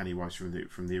than Pennywise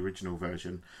from the original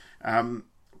version.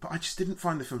 But I just didn't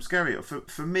find the film scary.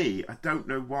 For me, I don't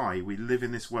know why we live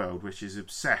in this world which is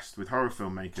obsessed with horror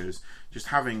filmmakers just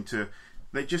having to.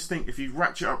 They just think if you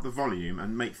ratchet up the volume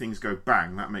and make things go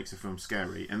bang, that makes a film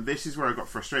scary. And this is where I got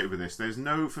frustrated with this. There was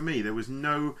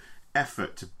no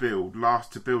effort to build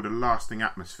a lasting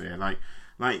atmosphere.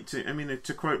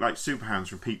 To quote like Superhounds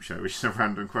from Peep Show, which is a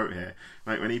random quote here.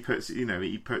 Like when he puts,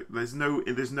 there's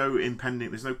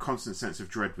no constant sense of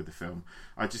dread with the film.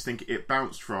 I just think it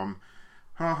bounced from.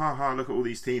 Ha ha ha! Look at all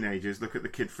these teenagers. Look at the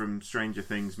kid from Stranger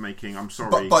Things making. I'm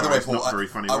sorry, by the way, Paul, not very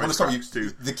funny. I want to stop you.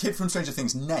 The kid from Stranger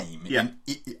Things' name in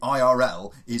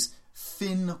IRL is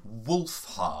Finn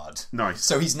Wolfhard. Nice.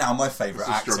 So he's now my favourite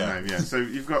actor. Strong name, yeah. So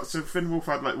you've got Finn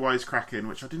Wolfhard like Wisecracking,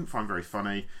 which I didn't find very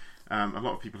funny. A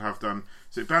lot of people have done.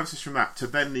 So it bounces from that to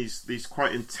then these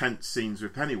quite intense scenes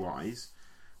with Pennywise.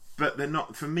 But they're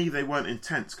not, for me, they weren't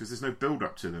intense because there's no build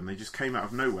up to them. They just came out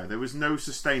of nowhere. There was no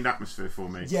sustained atmosphere for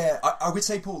me. Yeah, I would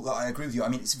say, Paul, that I agree with you. I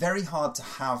mean, it's very hard to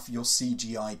have your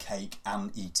CGI cake and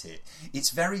eat it.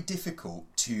 It's very difficult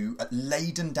to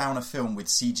laden down a film with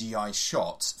CGI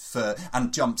shots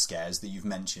and jump scares that you've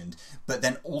mentioned, but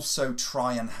then also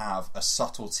try and have a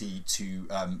subtlety to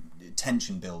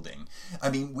tension building.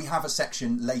 I mean, we have a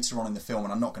section later on in the film,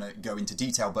 and I'm not going to go into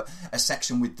detail, but a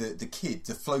section with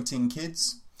the floating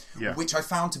kids. Yeah. Which I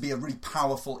found to be a really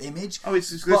powerful image. Oh,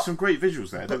 there's some great visuals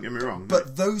there, don't get me wrong.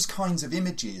 But those kinds of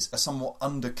images are somewhat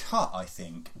undercut, I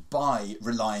think, by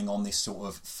relying on this sort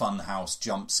of funhouse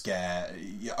jump scare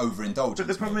overindulgence. But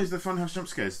the problem is the funhouse jump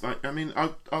scares. Like, I mean,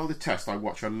 I'll attest I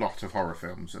watch a lot of horror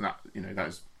films, and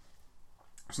it's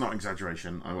not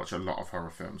exaggeration. I watch a lot of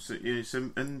horror films.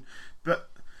 But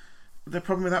the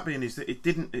problem with that being is that it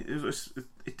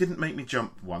didn't make me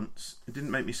jump once. It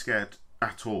didn't make me scared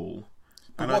at all.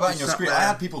 But what about in your screen? I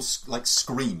had people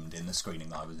screamed in the screening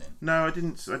that I was in. No, I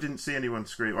didn't see anyone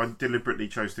scream. I deliberately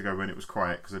chose to go when it was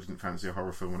quiet because I didn't fancy a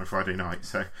horror film on a Friday night.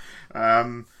 So,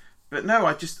 but no,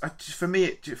 I just for me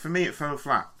it fell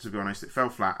flat. To be honest, it fell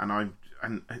flat, and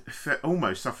it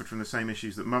almost suffered from the same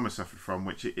issues that Mama suffered from,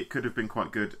 which it could have been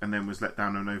quite good, and then was let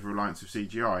down on over-reliance of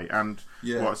CGI. And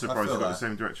what a surprise! I got the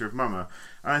same director of Mama,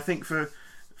 and I think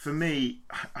For me,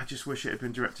 I just wish it had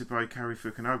been directed by Cary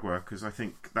Fukunaga because I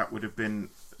think that would have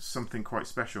been something quite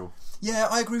special. Yeah,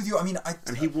 I agree with you. I mean,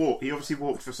 he obviously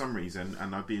walked for some reason,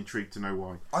 and I'd be intrigued to know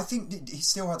why. I think he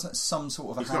still had some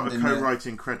sort of He's got a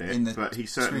co-writing credit, but he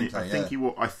certainly,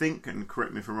 I think, and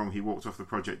correct me if I'm wrong, he walked off the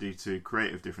project due to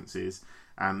creative differences,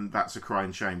 and that's a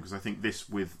crying shame because I think this,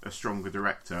 with a stronger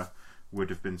director, would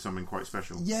have been something quite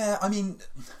special. Yeah, I mean,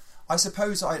 I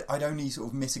suppose I'd only sort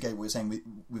of mitigate what you're saying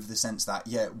with the sense that,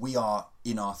 yeah, we are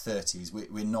in our 30s.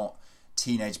 We're not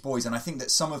teenage boys. And I think that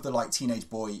some of the teenage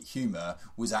boy humour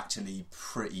was actually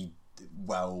pretty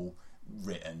well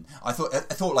written. I thought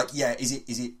is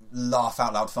it laugh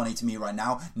out loud funny to me right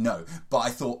now? No, but I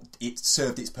thought it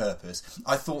served its purpose.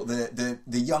 I thought the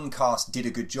young cast did a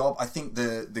good job. I think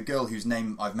the girl whose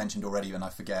name I've mentioned already and I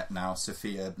forget now,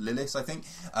 Sophia Lillis, I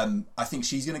think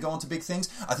she's going to go on to big things.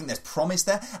 I think there's promise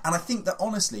there, and I think that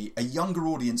honestly a younger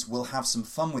audience will have some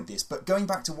fun with this. But going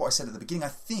back to what I said at the beginning, I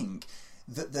think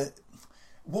that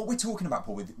what we're talking about,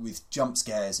 Paul, with jump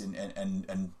scares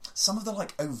and some of the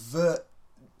overt,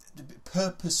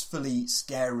 purposefully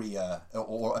scarier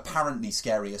or apparently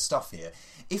scarier stuff here,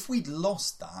 if we'd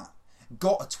lost that,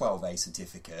 got a 12A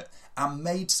certificate and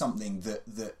made something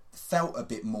that felt a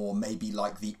bit more maybe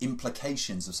like the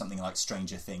implications of something like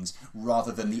Stranger Things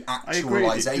rather than the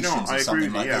actualizations of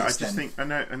something like this. I just think, I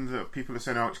know, and the people are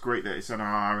saying, it's great that it's an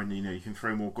R and you can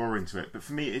throw more gore into it, but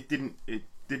for me it didn't.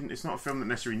 It's not a film that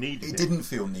necessarily needed it. It didn't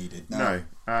feel needed. No.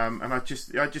 And I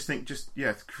just think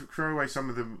throw away some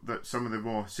of the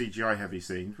more CGI heavy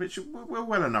scenes, which were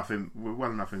well enough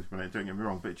implemented. Don't get me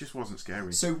wrong, but it just wasn't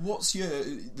scary. So, what's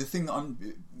the thing that I'm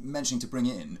mentioning to bring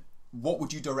in? What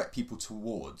would you direct people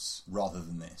towards rather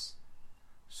than this?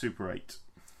 Super 8.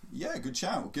 Yeah, good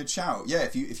shout. Yeah,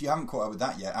 if you haven't caught up with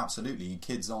that yet, absolutely.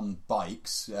 Kids on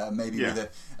bikes, maybe with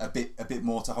a bit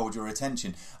more to hold your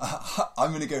attention.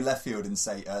 I'm going to go left field and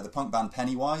say the punk band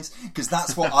Pennywise, because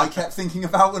that's what I kept thinking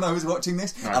about when I was watching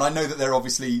this. Right. And I know that they're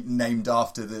obviously named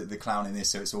after the clown in this,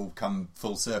 so it's all come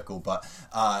full circle. But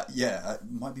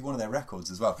might be one of their records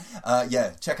as well.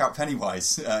 Check out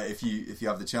Pennywise if you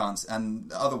have the chance,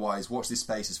 and otherwise watch this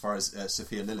space as far as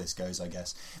Sophia Lillis goes, I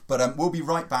guess. But we'll be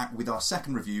right back with our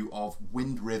second review of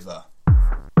Wind River.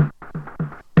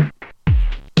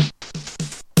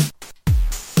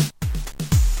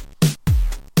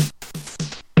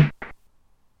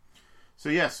 So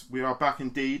yes, we are back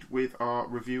indeed with our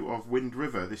review of Wind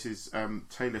River. This is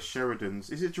Taylor Sheridan's...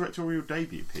 Is it directorial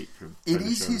debut, Pete? It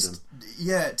is his...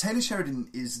 Yeah, Taylor Sheridan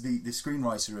is the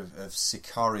screenwriter of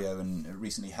Sicario and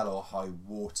recently Hell or High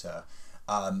Water.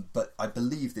 But I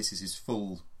believe this is his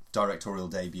full directorial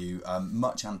debut,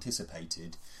 much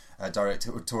anticipated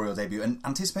directorial debut, and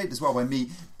anticipated as well by me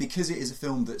because it is a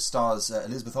film that stars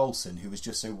Elizabeth Olsen, who was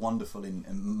just so wonderful in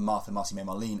Martha, Marcy May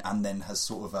Marlene, and then has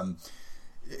sort of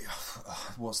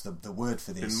what's the word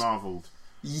for this? Been marvelled.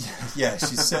 Yeah,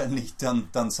 she's certainly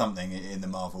done something in the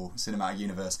Marvel Cinematic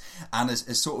Universe, and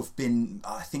has sort of been,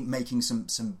 I think, making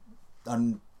some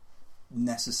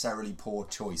unnecessarily poor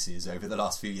choices over the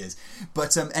last few years.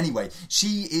 But anyway,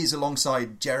 she is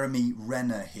alongside Jeremy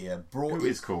Renner here. Who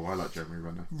is cool. I like Jeremy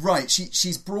Renner. Right,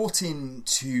 she's brought in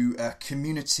to a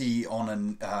community on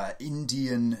an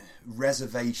Indian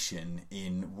reservation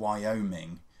in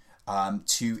Wyoming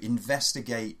to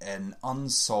investigate an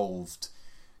unsolved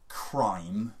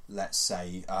crime, let's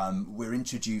say. We're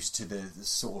introduced to the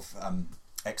sort of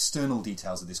external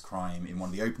details of this crime in one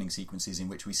of the opening sequences, in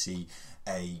which we see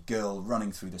a girl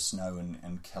running through the snow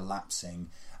and collapsing,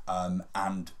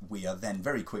 and we are then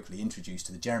very quickly introduced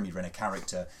to the Jeremy Renner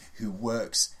character, who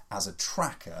works as a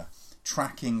tracker,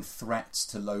 tracking threats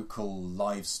to local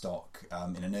livestock.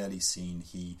 In an early scene,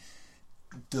 he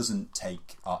doesn't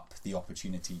take up the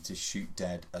opportunity to shoot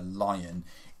dead a lion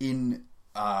in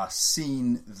a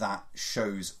scene that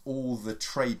shows all the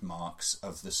trademarks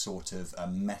of the sort of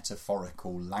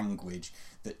metaphorical language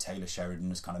that Taylor Sheridan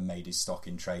has kind of made his stock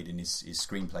in trade in his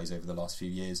screenplays over the last few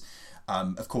years.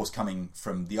 Of course, coming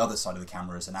from the other side of the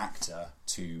camera as an actor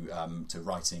to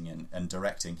writing and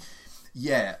directing.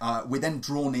 We're then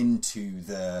drawn into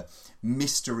the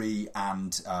mystery,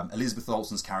 and Elizabeth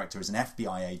Olsen's character is an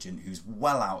FBI agent who's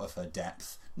well out of her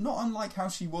depth, not unlike how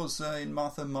she was in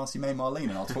Martha, Marcy May Marlene,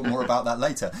 and I'll talk more about that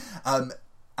later.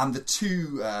 And the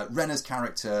two, Renner's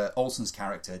character, Olsen's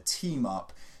character, team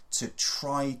up to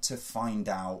try to find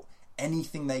out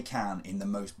anything they can in the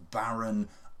most barren,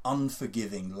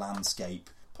 unforgiving landscape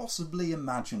possibly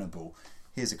imaginable.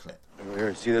 Here's a clip. Over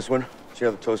here, see this one? See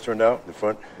how the toes turned out? The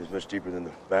front is much deeper than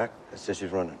the back. That's it,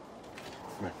 she's running.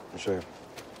 Come here, I'll show you.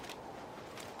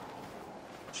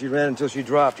 She ran until she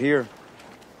dropped here.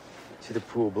 See the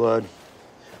pool of blood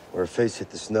where her face hit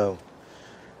the snow.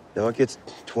 Now it gets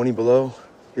 20 below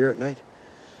here at night.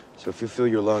 So if you fill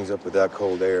your lungs up with that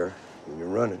cold air when you're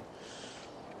running,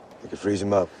 you can freeze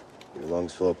them up. Your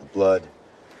lungs fill up with blood.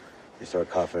 You start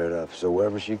coughing it up. So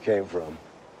wherever she came from,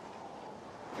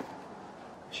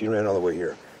 she ran all the way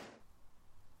here.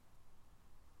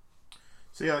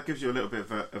 So yeah, that gives you a little bit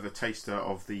of a taster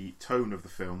of the tone of the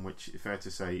film, which, fair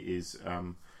to say, is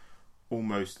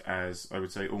almost as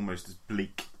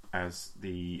bleak as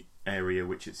the area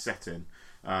which it's set in.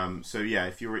 So yeah,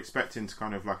 if you're expecting to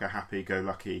kind of like a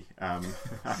happy-go-lucky film,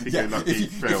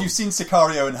 if you've seen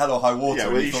Sicario and Hell or High Water, yeah,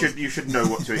 well, you should know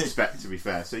what to expect. To be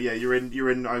fair, so yeah, you're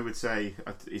in. I would say,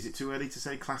 is it too early to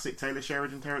say classic Taylor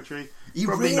Sheridan territory?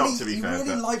 Probably not. To be fair, he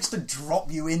really likes to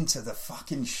drop you into the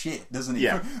fucking shit, doesn't he?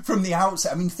 Yeah. From the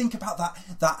outset. I mean, think about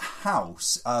that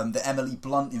house that Emily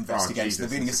Blunt investigates at the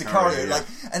beginning of Sicario,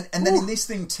 yeah. and then in this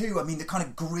thing too. I mean, the kind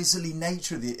of grisly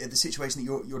nature of the situation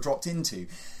that you're dropped into.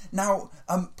 Now,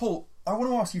 Paul, I want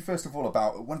to ask you first of all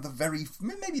about one of the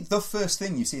maybe the first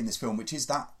thing you see in this film, which is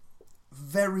that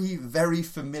very, very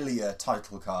familiar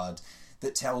title card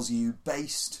that tells you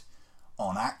based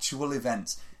on actual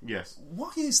events. Yes.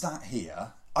 Why is that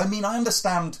here? I mean, I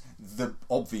understand the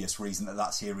obvious reason that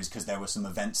that's here is because there were some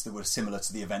events that were similar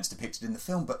to the events depicted in the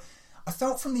film, but I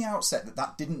felt from the outset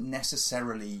that didn't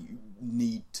necessarily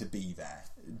need to be there.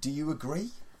 Do you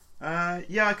agree?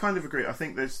 Yeah, I kind of agree. I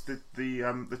think there's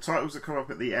the titles that come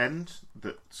up at the end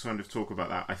that kind of talk about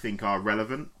that, I think, are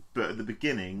relevant, but at the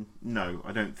beginning, no,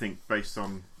 I don't think based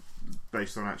on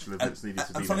actual events needed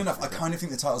to be. And funny enough, I kind of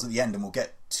think the titles at the end, and we'll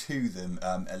get to them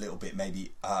a little bit,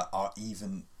 maybe are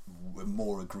even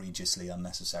more egregiously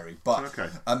unnecessary. But okay.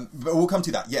 But we'll come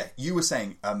to that. Yeah, you were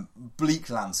saying bleak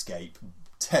landscape,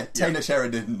 Taylor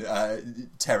Sheridan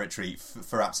territory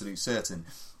for absolute certain.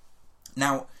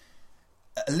 Now,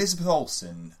 Elizabeth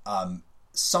Olsen,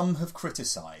 some have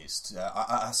criticised,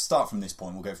 I'll start from this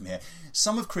point, we'll go from here.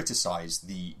 Some have criticised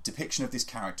the depiction of this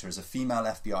character as a female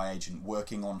FBI agent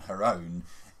working on her own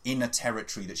in a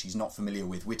territory that she's not familiar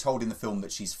with. We're told in the film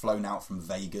that she's flown out from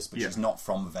Vegas, but she's not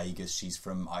from Vegas. She's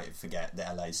from, I forget, the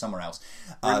LA, somewhere else.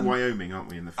 We're in Wyoming,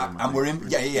 aren't we, in the film? And we're in,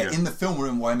 in the film we're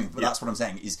in Wyoming, but that's what I'm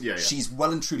saying, is she's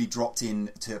well and truly dropped in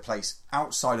to a place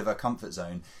outside of her comfort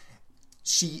zone.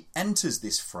 She enters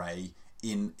this fray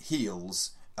in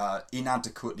heels,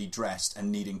 inadequately dressed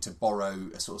and needing to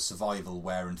borrow a sort of survival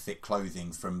wear and thick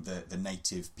clothing from the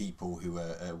native people who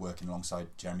are working alongside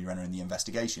Jeremy Renner in the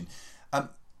investigation.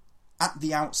 At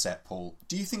the outset, Paul,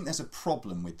 do you think there's a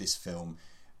problem with this film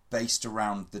based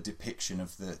around the depiction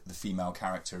of the female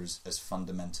character as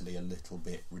fundamentally a little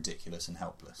bit ridiculous and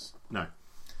helpless? No.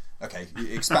 Okay,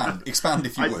 expand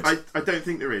if you would. I don't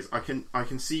think there is. I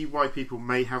can see why people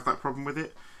may have that problem with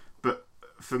it, but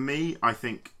for me, I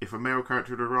think if a male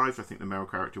character had arrived, I think the male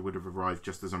character would have arrived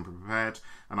just as unprepared.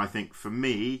 And I think for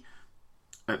me,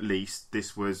 at least,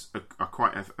 this was a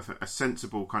quite a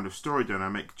sensible kind of story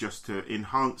dynamic just to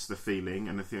enhance the feeling,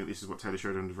 and I think this is what Taylor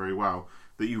Sheridan did very well,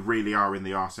 that you really are in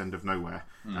the arse end of nowhere,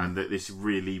 and that this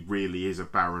really, really is a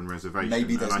barren reservation.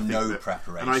 Maybe there's no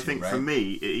preparation. And I think for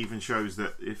me, it even shows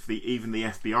that if even the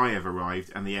FBI have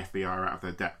arrived and the FBI are out of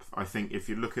their depth, I think if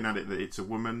you're looking at it that it's a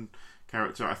woman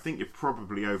character, I think you're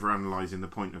probably overanalyzing the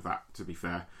point of that, to be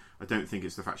fair. I don't think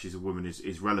it's the fact she's a woman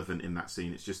is relevant in that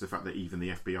scene. It's just the fact that even the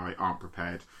FBI aren't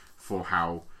prepared for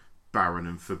how barren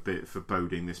and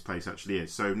foreboding this place actually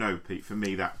is. So no, Pete, for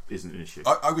me that isn't an issue.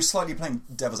 I was slightly playing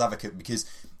devil's advocate because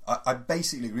I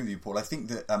basically agree with you, Paul. I think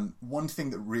that one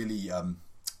thing that really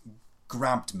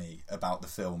grabbed me about the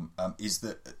film is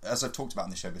that, as I've talked about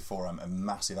in the show before, I'm a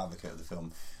massive advocate of the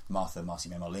film Marcy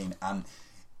May Marlene, and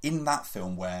in that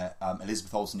film where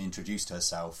Elizabeth Olsen introduced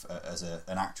herself as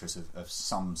an actress of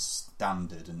some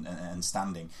standard and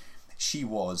standing, she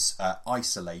was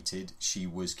isolated, she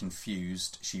was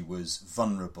confused, she was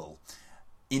vulnerable.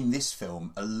 In this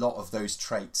film, a lot of those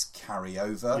traits carry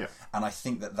over, and I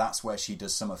think that that's where she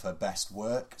does some of her best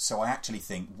work. So I actually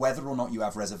think, whether or not you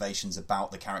have reservations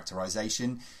about the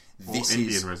characterisation, this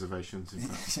Indian reservations, in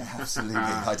fact. Absolutely.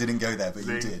 I didn't go there, but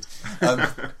you did.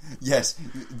 Yes,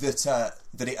 that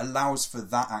it allows for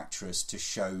that actress to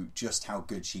show just how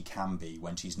good she can be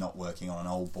when she's not working on an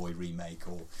Old Boy remake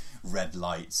or Red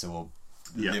Lights or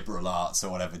Liberal Arts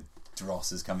or whatever dross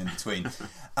has come in between.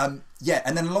 And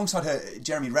then alongside her,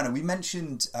 Jeremy Renner, we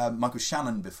mentioned Michael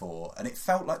Shannon before, and it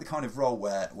felt like the kind of role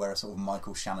where a sort of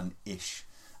Michael Shannon-ish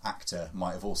actor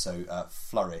might have also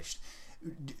flourished.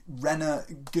 Renner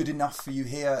good enough for you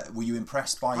here? Were you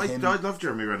impressed by him? I love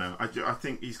Jeremy Renner. I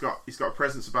think he's got a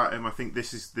presence about him. I think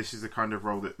this is the kind of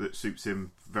role that suits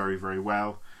him very, very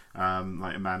well.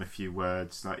 Like a man of few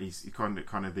words. Like he's kind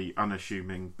of the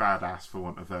unassuming badass, for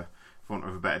want of a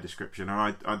better description.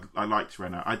 And I liked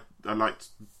Renner. I liked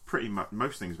pretty much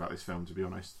most things about this film, to be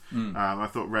honest. I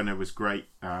thought Renner was great,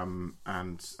 and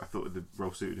I thought the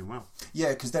role suited him well. Yeah,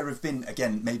 because there have been,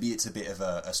 again, maybe it's a bit of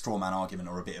a straw man argument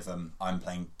or a bit of I'm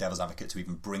playing devil's advocate to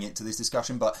even bring it to this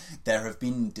discussion, but there have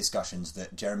been discussions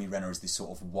that Jeremy Renner is this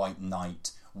sort of white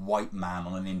knight, white man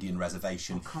on an Indian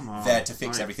reservation, there to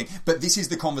fix everything. But this is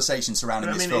the conversation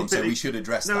surrounding this film, so we should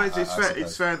address that.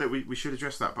 It's fair that we should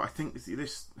address that, but I think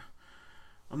this...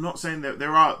 I'm not saying that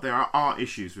there are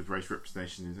issues with race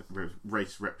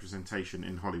representation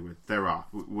in Hollywood. There are,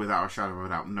 without a shadow of a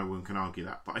doubt. No one can argue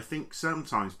that. But I think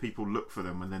sometimes people look for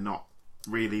them when they're not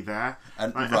really there.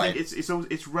 And I think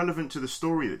it's relevant to the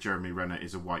story that Jeremy Renner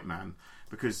is a white man,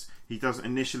 because he has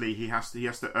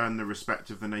to earn the respect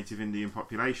of the native Indian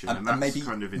population, and that's maybe,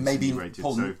 kind of insinuated.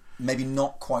 Maybe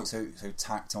not quite so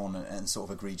tacked on and sort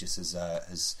of egregious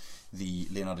as the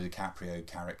Leonardo DiCaprio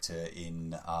character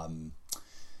in.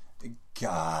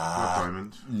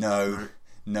 Diamond.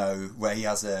 No, where he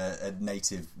has a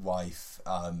native wife.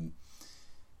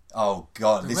 Oh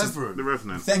God, The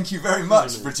Revenant. Thank you very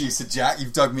much, Producer Jack.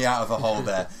 You've dug me out of a hole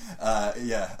there.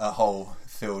 A hole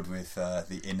filled with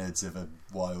the innards of a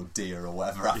wild deer or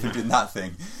whatever happened in that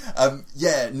thing.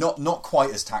 Not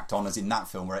quite as tacked on as in that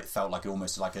film, where it felt like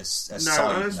almost like a side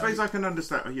I suppose note. I can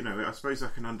understand. I suppose I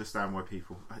can understand why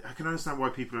people. I can understand why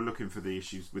people are looking for the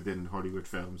issues within Hollywood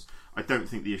films. I don't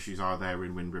think the issues are there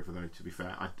in Wind River, though. To be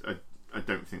fair, I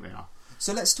don't think they are.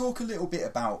 So let's talk a little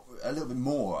bit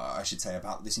more, I should say,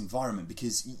 about this environment,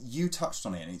 because you touched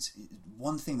on it, and it's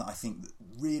one thing that I think that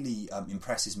really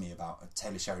impresses me about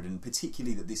Taylor Sheridan,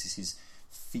 particularly that this is his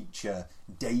feature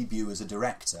debut as a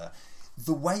director.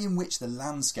 the way in which the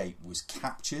landscape was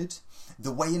captured,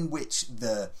 the way in which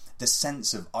the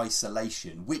sense of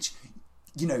isolation, which,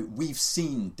 you know, we've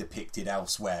seen depicted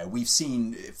elsewhere. We've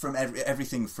seen from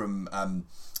everything from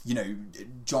you know,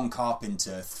 John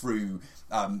Carpenter through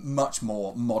much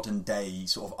more modern day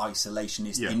sort of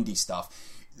isolationist indie stuff.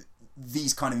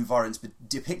 These kind of environments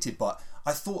depicted, but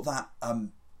I thought that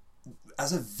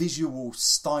as a visual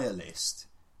stylist,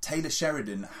 Taylor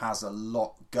Sheridan has a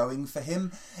lot going for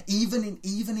him, even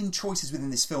in choices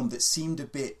within this film that seemed a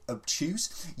bit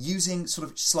obtuse, using sort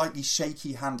of slightly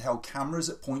shaky handheld cameras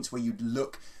at points where you'd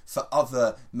look for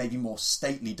other, maybe more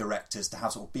stately directors to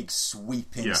have sort of big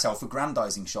sweeping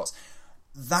self-aggrandizing shots.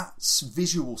 That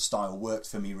visual style worked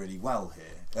for me really well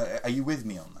here. Are you with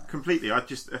me on that? Completely. I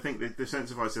think the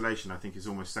sense of isolation, I think, is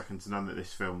almost second to none that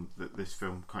this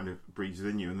film kind of breathes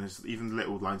within you. And there's even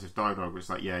little lines of dialogue where it's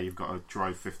like, yeah, you've got to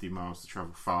drive 50 miles to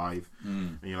travel 5,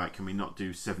 and you're like, can we not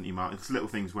do 70 miles? It's little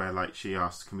things where, like, she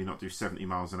asks, can we not do 70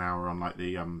 miles an hour on like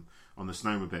the on the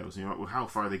snowmobiles? And you're like, well, how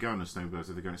far are they going on snowmobiles?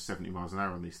 Are they going at 70 miles an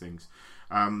hour on these things?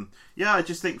 I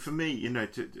just think for me, you know,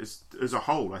 as a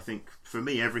whole, I think for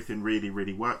me everything really,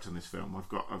 really worked on this film. I've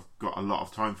got a lot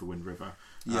of time for Wind River.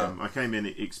 I came in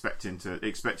expecting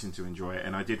to enjoy it,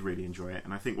 and I did really enjoy it.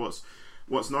 And I think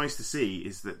what's nice to see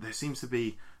is that there seems to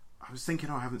be. I was thinking,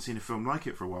 I haven't seen a film like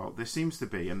it for a while. There seems to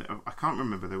be, and I can't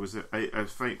remember. There was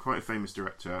quite a famous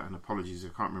director, and apologies, I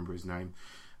can't remember his name,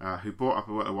 who brought up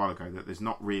a while ago that there's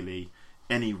not really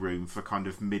any room for kind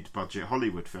of mid-budget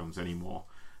Hollywood films anymore.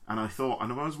 And I thought, and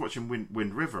when I was watching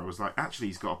Wind River, I was like, actually,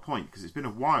 he's got a point, because it's been a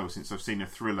while since I've seen a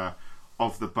thriller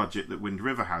of the budget that Wind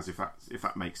River has, if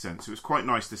that makes sense. So it was quite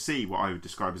nice to see what I would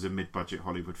describe as a mid-budget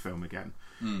Hollywood film again.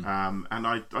 And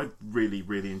I really,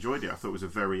 really enjoyed it. I thought it was a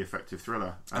very effective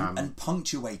thriller. And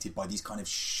punctuated by these kind of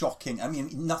shocking... I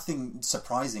mean, nothing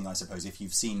surprising, I suppose, if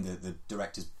you've seen the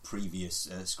director's previous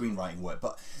screenwriting work,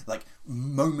 but like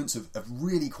moments of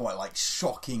really quite like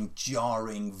shocking,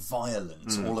 jarring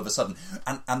violence all of a sudden.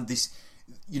 And this,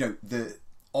 you know, the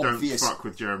obvious... Don't fuck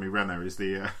with Jeremy Renner is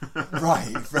the...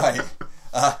 Right.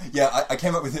 I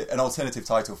came up with an alternative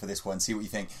title for this one. See what you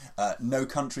think. No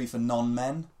Country for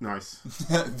Non-Men. Nice.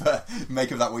 But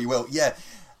make of that what you will. Yeah.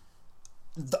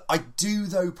 I do,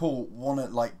 though, Paul, want to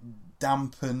like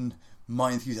dampen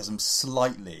my enthusiasm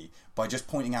slightly by just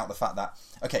pointing out the fact that,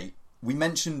 okay, we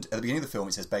mentioned at the beginning of the film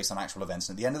it says based on actual events,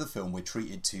 and at the end of the film we're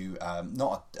treated to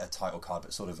not a title card,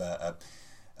 but sort of a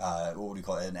what do you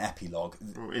call it, an epilogue,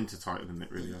 or intertitle, isn't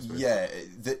it, really, I suppose? Yeah,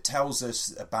 that tells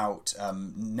us about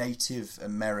Native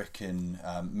American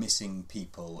missing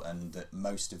people, and that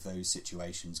most of those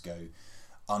situations go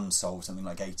unsolved, something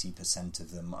like 80%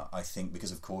 of them, I think,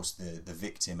 because of course the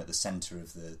victim at the centre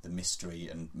of the mystery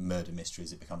and murder mystery,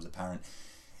 as it becomes apparent,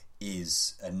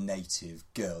 is a native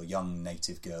girl, young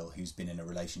native girl, who's been in a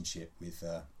relationship with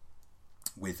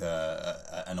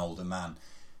an older man.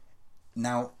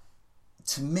 Now,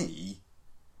 to me,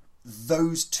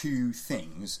 those two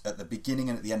things at the beginning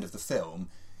and at the end of the film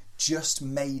just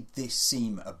made this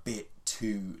seem a bit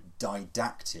too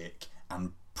didactic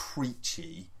and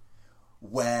preachy,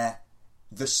 where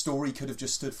the story could have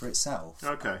just stood for itself.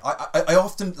 Okay. I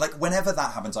often, like, whenever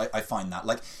that happens, I find that,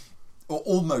 like, or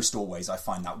almost always I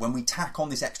find that when we tack on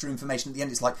this extra information at the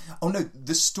end, it's like, oh no,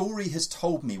 the story has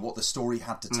told me what the story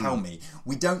had to tell me.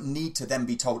 We don't need to then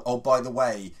be told, oh, by the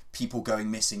way, people going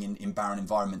missing in barren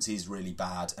environments is really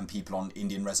bad, and people on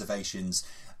Indian reservations,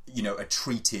 you know, are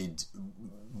treated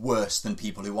worse than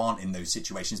people who aren't in those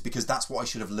situations, because that's what I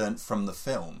should have learnt from the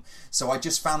film. So I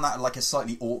just found that like a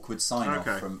slightly awkward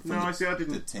sign-off from I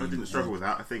didn't struggle with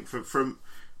that. I think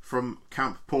from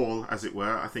Camp Paul, as it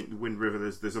were, I think the Wind River,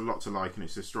 there's a lot to like, and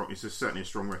it's certainly a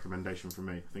strong recommendation for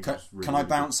me. I think can I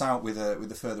bounce out with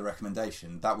a further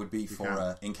recommendation? That would be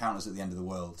for Encounters at the End of the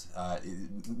World.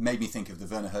 It made me think of the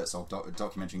Werner Herzog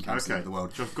documentary Encounters at the End of the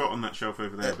World, which I've got on that shelf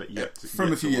over there, but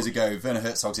from a few years ago. Werner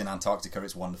Herzog's in Antarctica.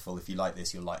 It's wonderful. If you like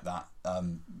this, you'll like that.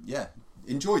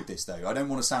 Enjoyed this though. I don't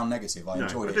want to sound negative. I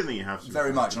enjoyed it. I didn't think you have to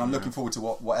very much, and I'm looking forward to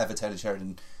whatever Taylor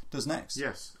Sheridan does next.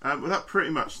 Yes. Well, that pretty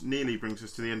much nearly brings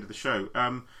us to the end of the show.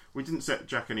 We didn't set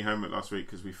Jack any homework last week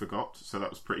because we forgot, so that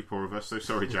was pretty poor of us, so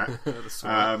sorry, Jack.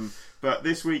 But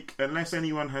this week, unless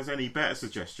anyone has any better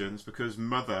suggestions, because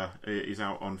Mother is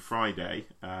out on Friday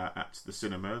at the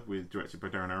cinema, directed by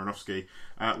Darren Aronofsky,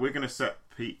 we're going to set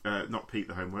not Pete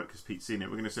the homework, because Pete's seen it,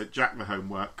 we're going to set Jack the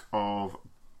homework of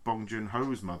Bong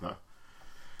Joon-ho's Mother.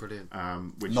 Brilliant.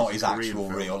 Which not is his actual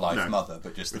real life mother,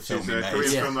 but just the film he made. Korean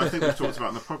film that I think we've talked about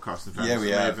in the podcast. In fact, yeah, we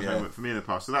have. Homework for me in the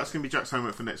past. So that's going to be Jack's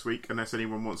homework for next week, unless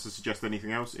anyone wants to suggest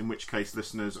anything else. In which case,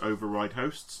 listeners override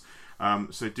hosts.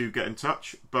 So do get in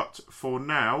touch. But for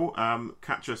now,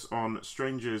 catch us on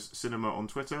Strangers Cinema on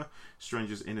Twitter,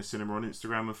 Strangers Inner Cinema on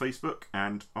Instagram and Facebook,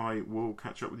 and I will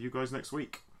catch up with you guys next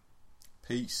week.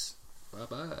 Peace.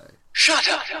 Bye-bye. Shut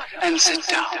up and sit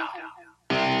down.